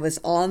that I was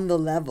on the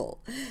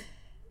level.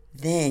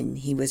 Then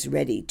he was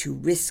ready to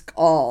risk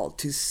all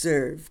to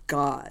serve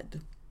God.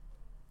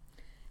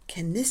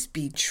 Can this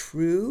be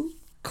true?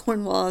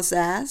 Cornwallis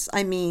asks.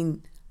 I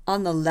mean,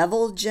 on the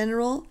level,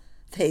 General?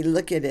 They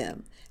look at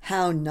him.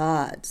 Howe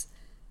nods.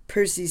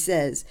 Percy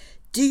says,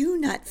 do you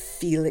not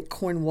feel it,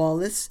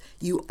 Cornwallis?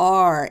 You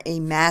are a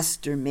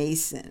master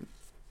mason.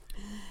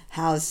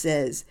 Howe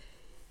says,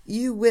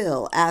 you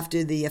will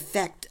after the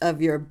effect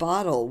of your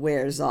bottle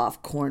wears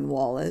off,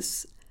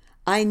 Cornwallis.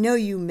 I know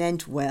you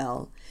meant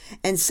well,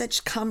 and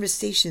such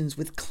conversations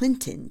with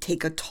Clinton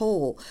take a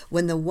toll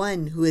when the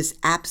one who is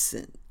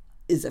absent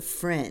is a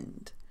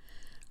friend.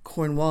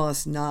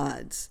 Cornwallis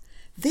nods.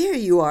 There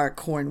you are,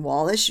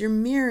 Cornwallis, you're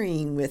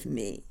mirroring with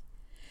me.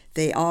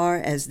 They are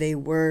as they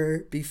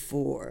were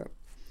before.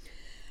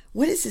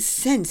 What is the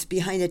sense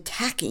behind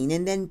attacking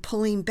and then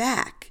pulling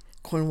back?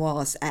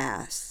 Cornwallis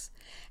asks.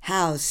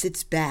 Howe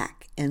sits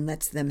back and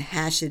lets them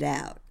hash it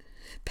out.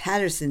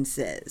 Patterson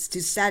says,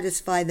 to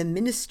satisfy the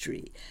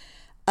ministry.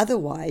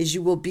 Otherwise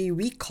you will be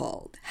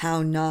recalled.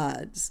 Howe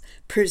nods.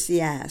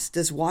 Percy asks,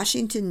 does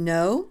Washington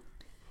know?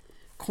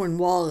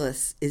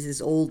 Cornwallis is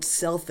his old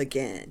self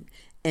again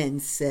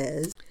and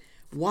says,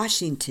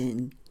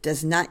 Washington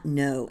does not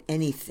know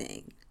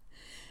anything.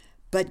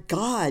 But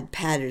God,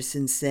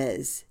 Patterson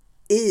says,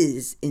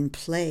 is in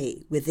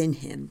play within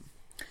him.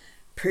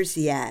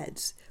 Percy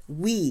adds,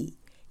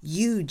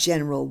 you,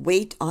 General,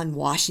 wait on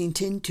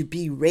Washington to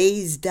be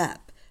raised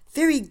up.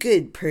 Very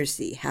good,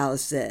 Percy, Howe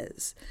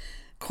says.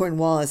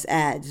 Cornwallis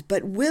adds,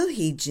 but will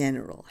he,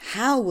 General?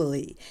 How will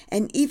he?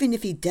 And even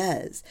if he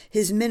does,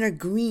 his men are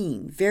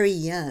green, very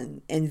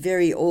young, and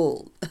very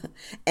old,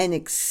 and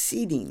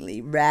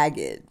exceedingly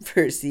ragged,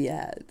 Percy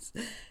adds.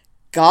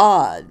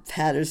 God,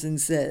 Patterson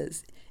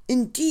says.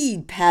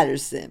 Indeed,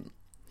 Patterson.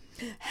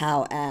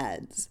 Howe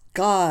adds,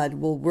 God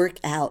will work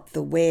out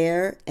the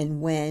where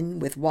and when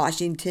with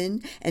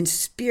Washington, and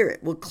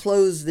spirit will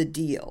close the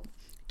deal.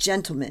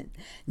 Gentlemen,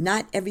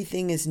 not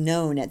everything is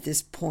known at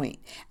this point.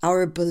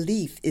 Our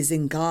belief is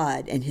in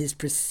God and his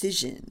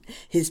precision,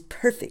 his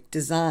perfect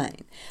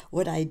design.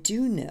 What I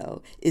do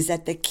know is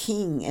that the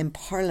king and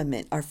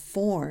parliament are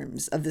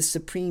forms of the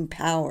supreme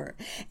power,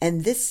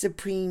 and this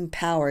supreme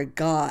power,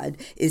 God,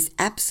 is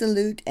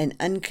absolute and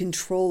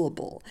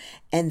uncontrollable,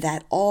 and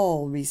that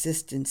all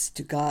resistance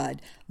to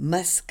God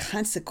must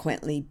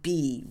consequently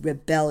be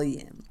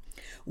rebellion.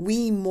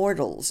 We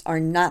mortals are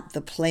not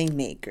the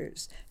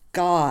playmakers.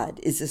 God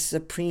is a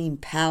supreme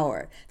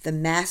power, the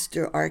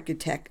master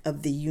architect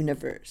of the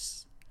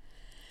universe.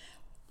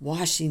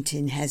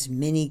 Washington has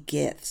many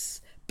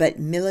gifts, but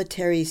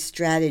military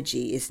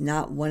strategy is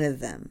not one of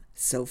them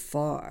so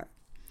far.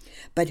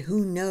 But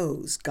who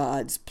knows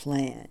God's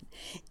plan?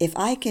 If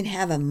I can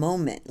have a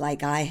moment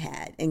like I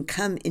had and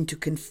come into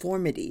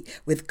conformity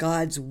with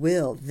God's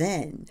will,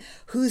 then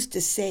who's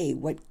to say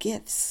what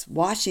gifts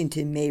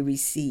Washington may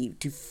receive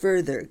to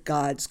further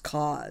God's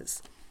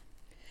cause?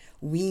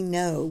 We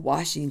know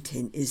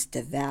Washington is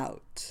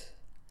devout.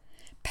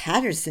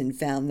 Patterson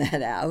found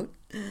that out.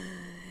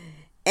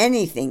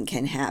 Anything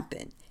can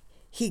happen.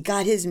 He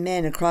got his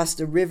men across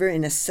the river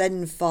in a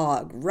sudden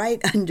fog,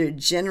 right under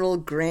General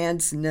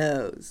Grant's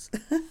nose.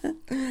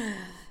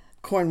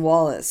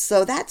 Cornwallis,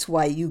 so that's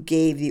why you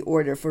gave the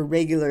order for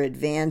regular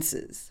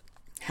advances.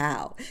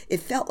 How?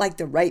 It felt like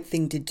the right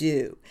thing to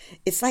do.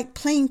 It's like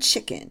playing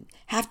chicken.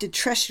 Have to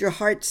trust your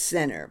heart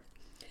center.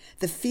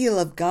 The feel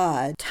of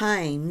God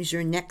times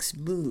your next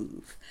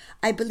move.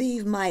 I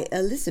believe my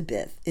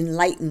Elizabeth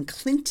enlightened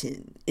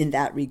Clinton in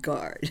that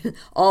regard.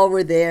 All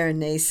were there and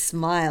they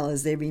smile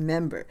as they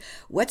remember.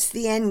 What's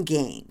the end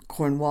game?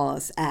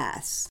 Cornwallis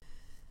asks.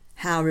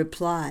 Howe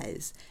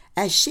replies,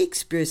 as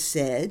Shakespeare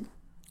said,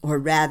 or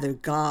rather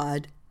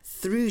God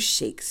through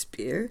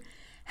Shakespeare.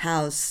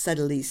 Howe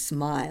subtly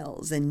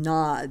smiles and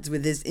nods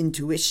with his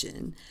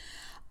intuition.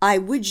 I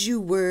would you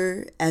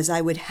were as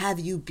I would have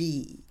you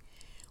be.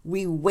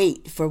 We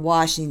wait for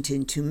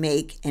Washington to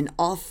make an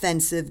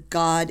offensive,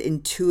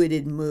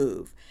 God-intuited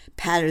move,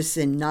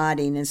 Patterson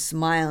nodding and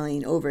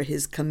smiling over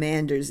his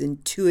commander's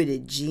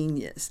intuitive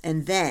genius.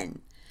 And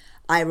then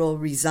I will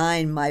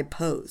resign my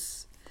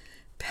post.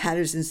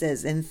 Patterson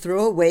says, and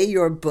throw away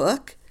your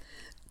book?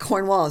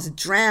 Cornwallis,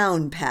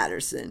 drown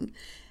Patterson.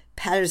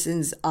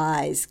 Patterson's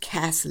eyes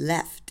cast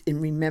left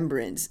in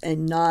remembrance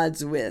and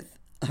nods with,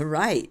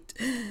 right.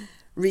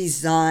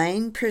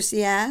 Resign,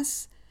 Percy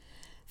asks.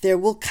 There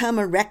will come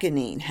a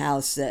reckoning,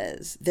 Hal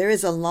says. There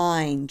is a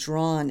line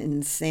drawn in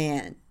the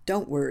sand.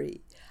 Don't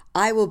worry.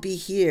 I will be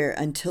here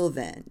until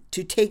then.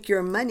 To take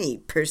your money,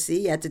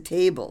 Percy, at the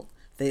table.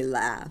 They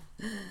laugh.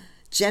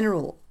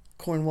 General,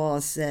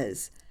 Cornwallis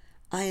says,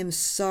 I am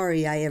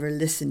sorry I ever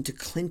listened to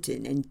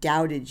Clinton and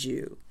doubted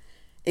you.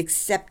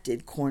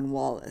 Accepted,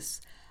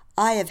 Cornwallis.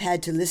 I have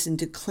had to listen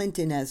to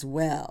Clinton as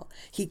well.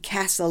 He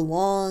casts a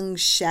long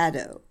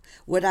shadow.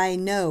 What I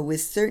know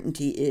with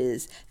certainty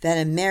is that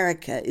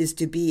America is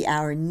to be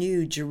our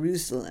new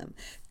Jerusalem.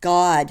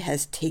 God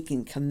has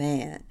taken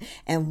command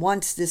and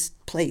wants this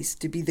place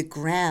to be the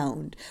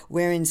ground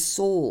wherein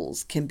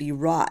souls can be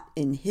wrought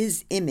in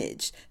his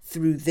image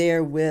through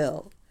their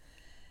will.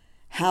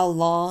 How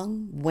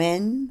long,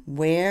 when,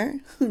 where,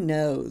 who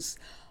knows?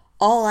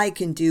 All I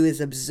can do is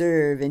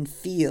observe and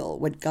feel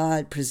what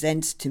God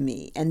presents to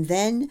me and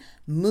then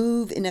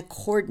move in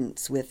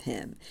accordance with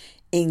him.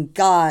 In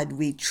God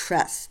we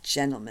trust,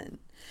 gentlemen.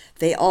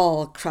 They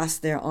all cross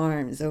their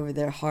arms over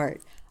their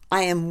heart.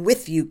 I am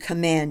with you,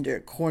 Commander,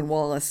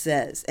 Cornwallis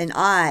says. And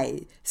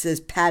I,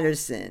 says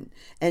Patterson.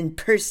 And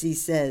Percy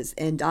says,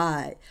 and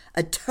I.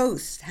 A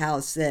toast,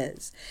 Hal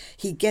says.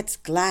 He gets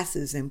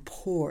glasses and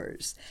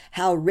pours.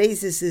 Hal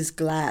raises his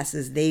glass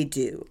as they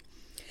do.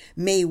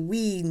 May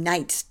we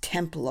Knights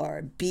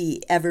Templar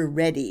be ever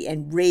ready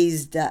and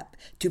raised up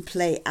to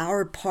play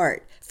our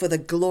part for the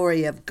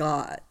glory of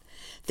God.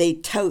 They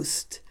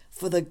toast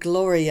for the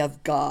glory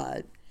of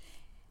God.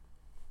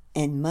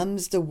 And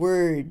mum's the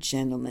word,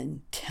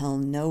 gentlemen, tell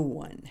no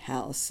one,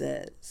 Hal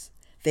says.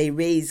 They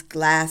raise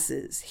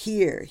glasses,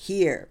 here,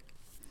 here.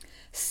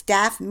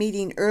 Staff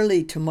meeting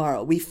early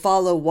tomorrow. We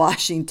follow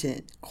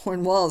Washington.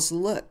 Cornwallis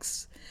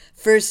looks.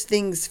 First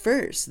things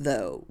first,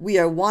 though. We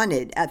are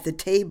wanted at the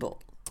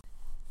table.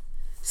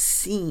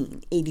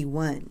 Scene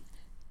 81.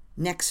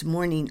 Next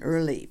morning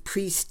early,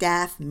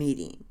 pre-staff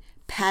meeting.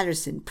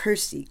 Patterson,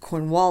 Percy,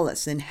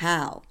 Cornwallis, and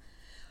Hal.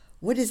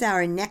 What is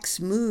our next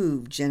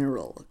move,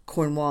 General?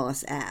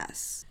 Cornwallis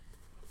asks.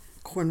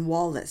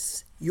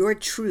 Cornwallis, your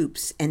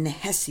troops and the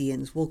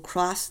Hessians will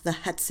cross the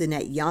Hudson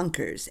at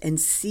Yonkers and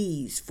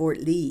seize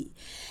Fort Lee.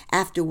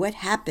 After what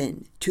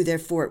happened to their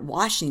Fort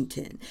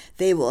Washington,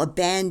 they will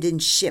abandon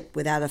ship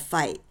without a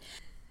fight.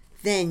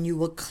 Then you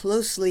will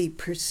closely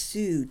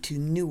pursue to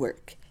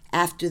Newark.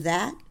 After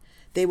that,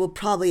 they will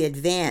probably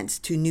advance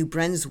to New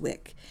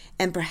Brunswick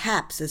and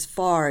perhaps as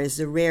far as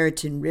the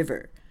Raritan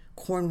River.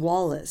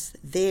 Cornwallis,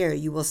 there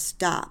you will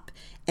stop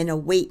and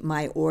await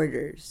my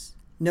orders.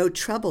 No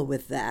trouble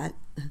with that.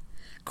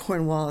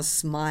 Cornwallis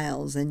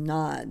smiles and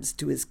nods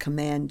to his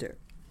commander.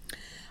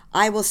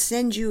 I will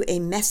send you a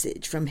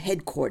message from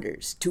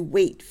headquarters to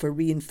wait for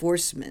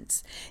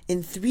reinforcements.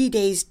 In 3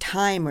 days'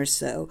 time or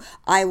so,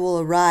 I will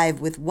arrive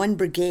with 1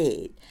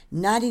 brigade,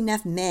 not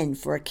enough men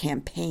for a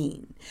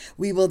campaign.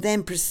 We will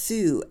then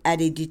pursue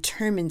at a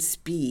determined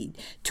speed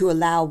to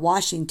allow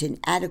Washington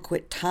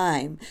adequate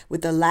time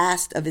with the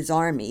last of his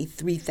army,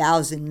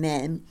 3,000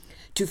 men,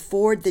 to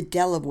ford the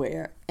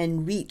Delaware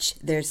and reach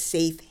their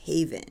safe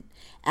haven.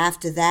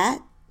 After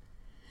that,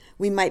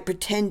 we might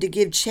pretend to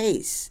give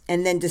chase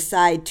and then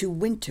decide to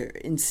winter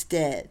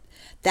instead.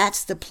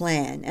 That's the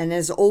plan, and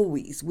as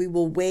always, we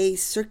will weigh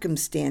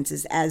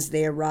circumstances as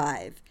they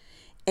arrive.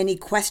 Any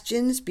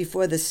questions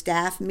before the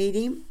staff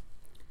meeting?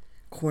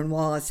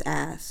 Cornwallis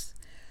asks.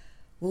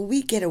 Will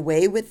we get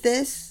away with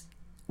this?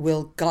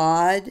 Will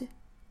God?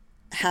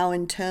 How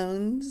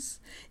intones?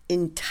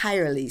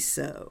 Entirely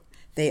so.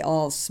 They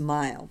all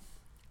smile.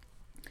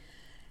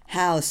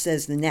 Howe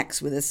says the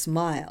next with a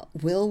smile.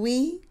 Will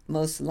we?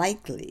 Most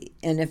likely.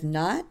 And if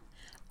not,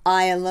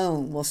 I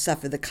alone will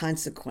suffer the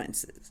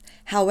consequences.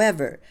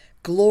 However,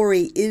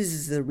 glory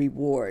is the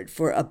reward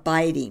for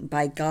abiding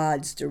by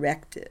God's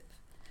directive.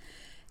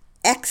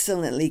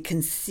 Excellently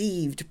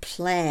conceived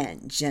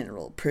plan,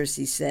 General,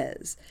 Percy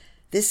says.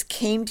 This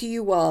came to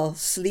you while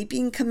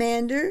sleeping,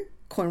 Commander?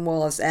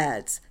 Cornwallis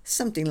adds.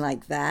 Something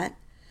like that.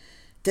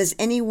 Does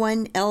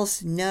anyone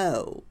else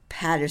know?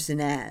 Patterson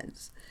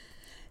adds.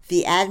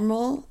 The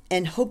Admiral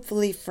and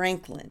hopefully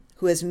Franklin,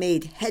 who has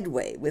made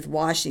headway with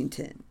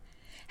Washington.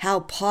 Howe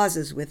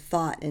pauses with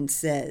thought and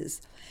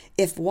says,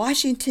 if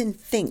Washington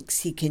thinks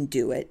he can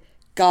do it,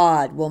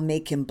 God will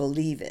make him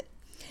believe it.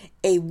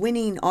 A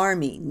winning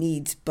army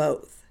needs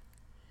both.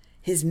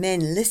 His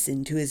men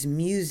listen to his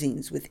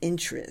musings with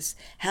interest.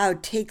 Howe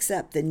takes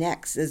up the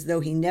next as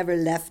though he never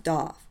left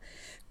off.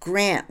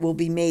 Grant will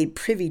be made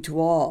privy to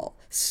all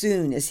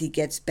soon as he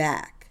gets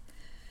back.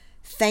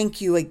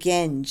 Thank you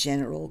again,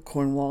 General,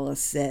 Cornwallis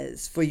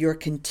says, for your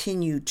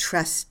continued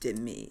trust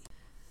in me.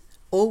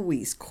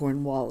 Always,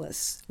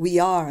 Cornwallis, we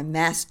are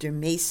master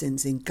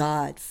masons in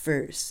God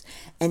first,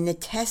 and the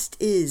test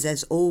is,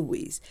 as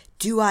always,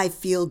 do I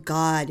feel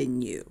God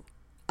in you?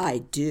 I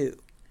do.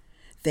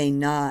 They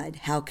nod.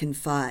 Hal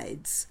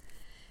confides.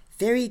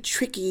 Very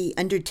tricky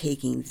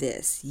undertaking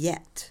this,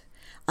 yet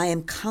I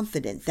am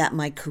confident that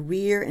my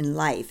career in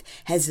life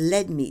has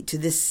led me to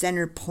this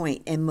center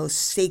point and most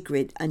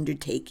sacred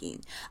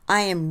undertaking.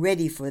 I am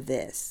ready for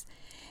this.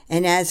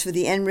 And as for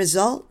the end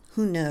result,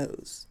 who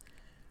knows?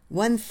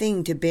 One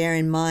thing to bear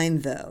in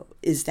mind, though,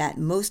 is that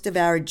most of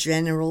our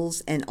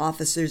generals and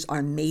officers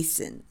are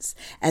Masons,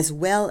 as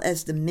well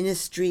as the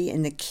ministry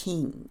and the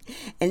king.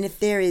 And if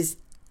there is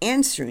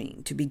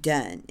answering to be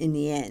done in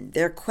the end,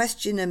 their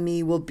question of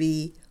me will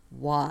be,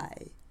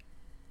 why?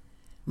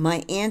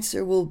 My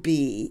answer will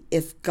be,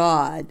 if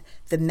God,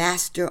 the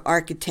master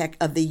architect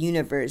of the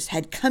universe,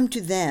 had come to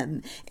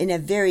them in a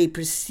very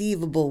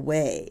perceivable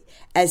way,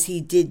 as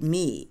he did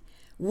me,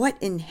 what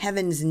in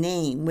heaven's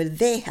name would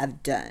they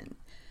have done?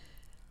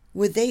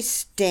 Would they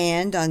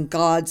stand on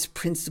God's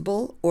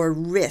principle or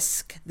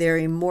risk their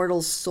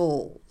immortal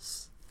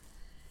souls?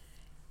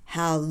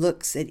 Hal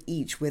looks at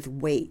each with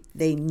weight.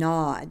 They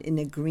nod in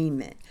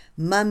agreement.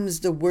 Mum's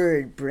the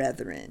word,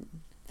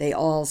 brethren. They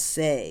all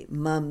say,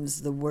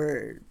 mum's the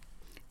word.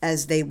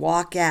 As they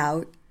walk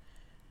out,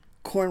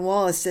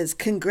 Cornwallis says,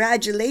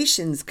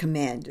 congratulations,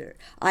 Commander.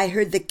 I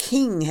heard the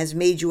king has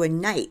made you a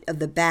Knight of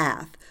the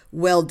Bath.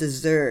 Well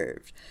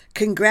deserved.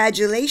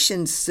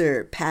 Congratulations,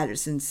 sir,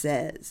 Patterson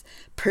says.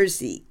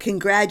 Percy,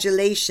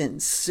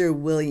 congratulations, Sir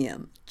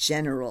William,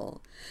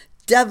 General.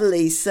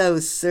 Doubly so,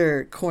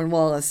 sir,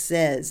 Cornwallis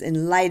says,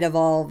 in light of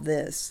all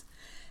this.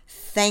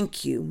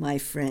 Thank you, my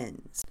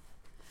friends.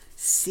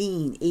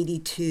 Scene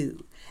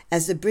 82.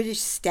 As the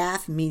British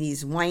staff meeting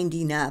is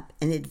winding up,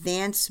 an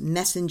advanced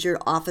messenger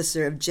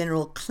officer of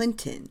General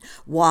Clinton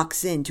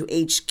walks into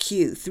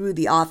HQ through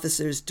the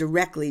officers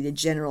directly to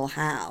General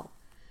Howe.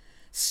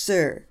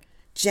 Sir,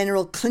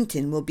 General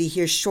Clinton will be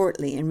here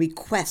shortly and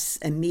requests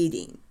a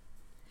meeting.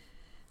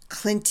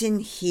 Clinton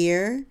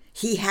here?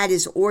 He had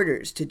his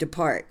orders to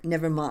depart.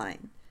 Never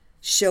mind.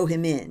 Show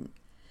him in.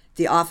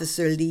 The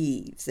officer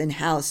leaves, and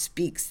Howe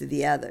speaks to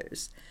the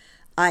others.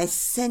 I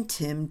sent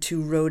him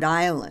to Rhode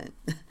Island.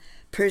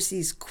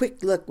 Percy's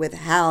quick look with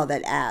Howe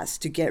that asks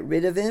to get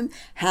rid of him.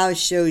 Howe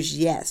shows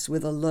yes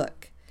with a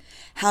look.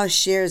 Howe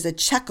shares a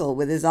chuckle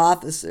with his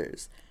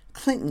officers.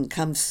 Clinton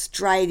comes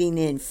striding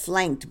in,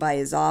 flanked by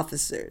his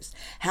officers.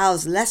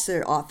 Howe's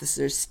lesser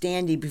officers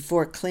standing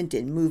before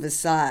Clinton move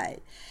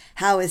aside.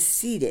 Howe is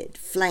seated,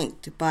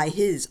 flanked by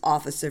his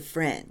officer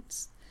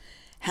friends.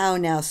 Howe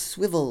now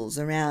swivels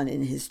around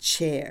in his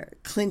chair.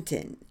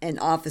 Clinton and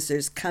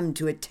officers come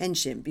to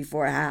attention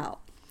before Howe.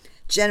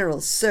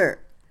 General, sir.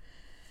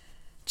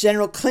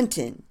 General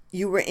Clinton,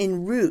 you were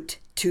en route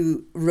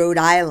to Rhode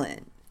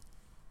Island.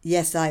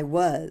 Yes, I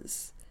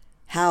was.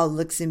 Howe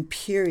looks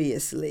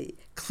imperiously.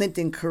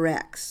 Clinton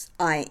corrects.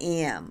 I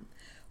am.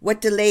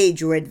 What delayed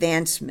your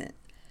advancement?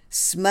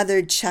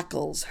 Smothered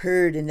chuckles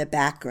heard in the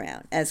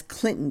background as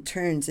Clinton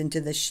turns into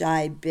the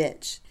shy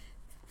bitch.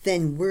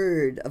 Then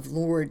word of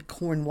Lord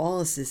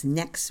Cornwallis's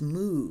next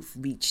move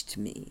reached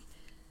me.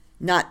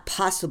 Not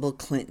possible,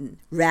 Clinton.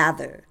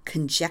 Rather,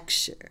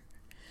 conjecture.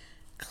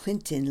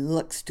 Clinton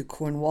looks to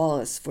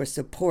Cornwallis for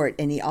support,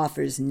 and he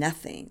offers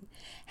nothing.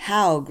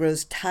 Howe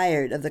grows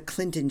tired of the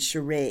Clinton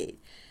charade.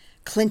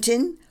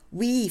 Clinton,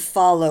 we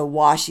follow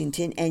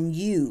Washington, and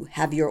you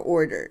have your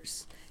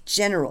orders.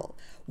 General,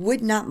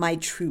 would not my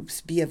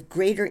troops be of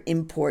greater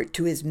import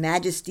to His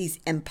Majesty's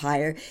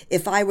empire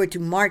if I were to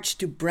march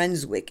to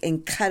Brunswick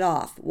and cut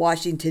off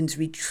Washington's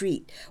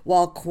retreat,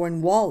 while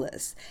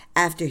Cornwallis,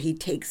 after he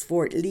takes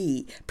Fort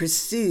Lee,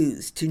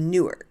 pursues to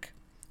Newark?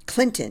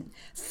 Clinton,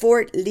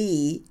 Fort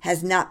Lee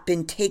has not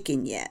been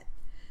taken yet.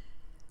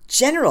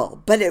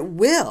 General, but it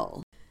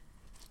will.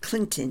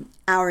 Clinton,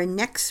 our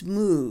next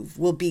move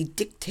will be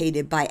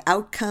dictated by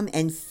outcome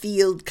and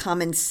field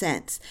common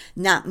sense,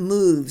 not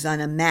moves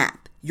on a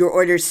map. Your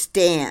orders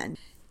stand.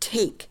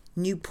 Take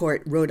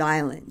Newport, Rhode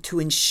Island, to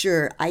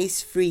ensure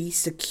ice-free,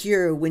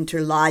 secure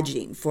winter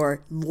lodging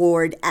for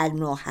Lord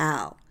Admiral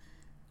Howe.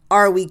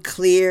 Are we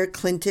clear,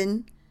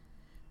 Clinton?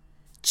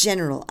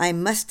 General, I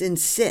must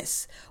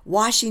insist.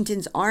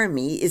 Washington's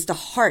army is the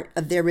heart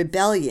of their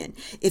rebellion.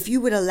 If you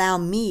would allow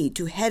me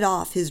to head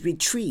off his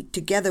retreat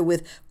together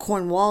with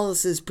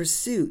Cornwallis's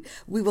pursuit,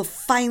 we will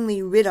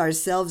finally rid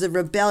ourselves of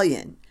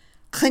rebellion.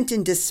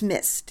 Clinton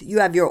dismissed. You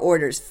have your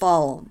orders.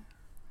 Follow.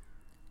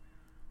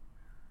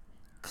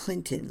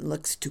 Clinton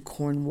looks to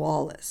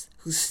Cornwallis,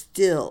 who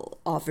still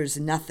offers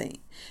nothing.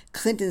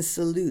 Clinton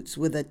salutes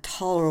with a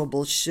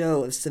tolerable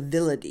show of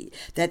civility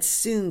that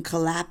soon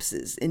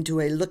collapses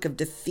into a look of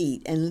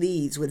defeat and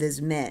leaves with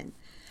his men.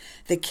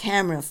 The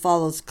camera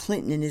follows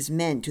Clinton and his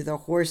men to their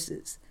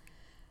horses.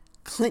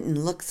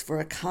 Clinton looks for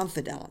a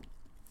confidant.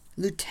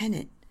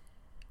 Lieutenant,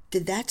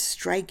 did that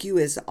strike you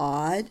as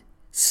odd?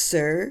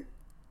 Sir,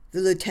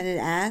 the lieutenant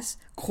asked.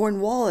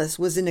 Cornwallis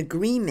was in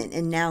agreement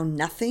and now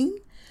nothing?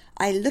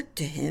 I looked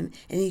to him,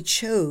 and he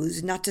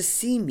chose not to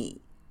see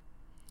me.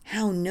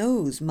 Howe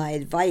knows my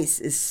advice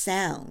is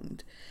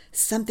sound.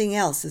 Something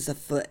else is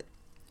afoot.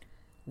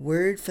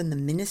 Word from the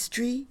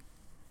ministry?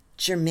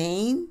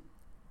 Germain?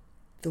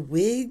 The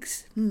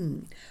Whigs?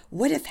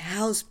 What if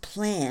Howe's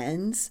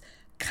plans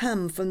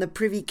come from the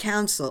Privy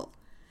Council?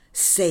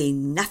 Say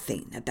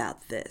nothing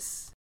about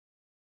this.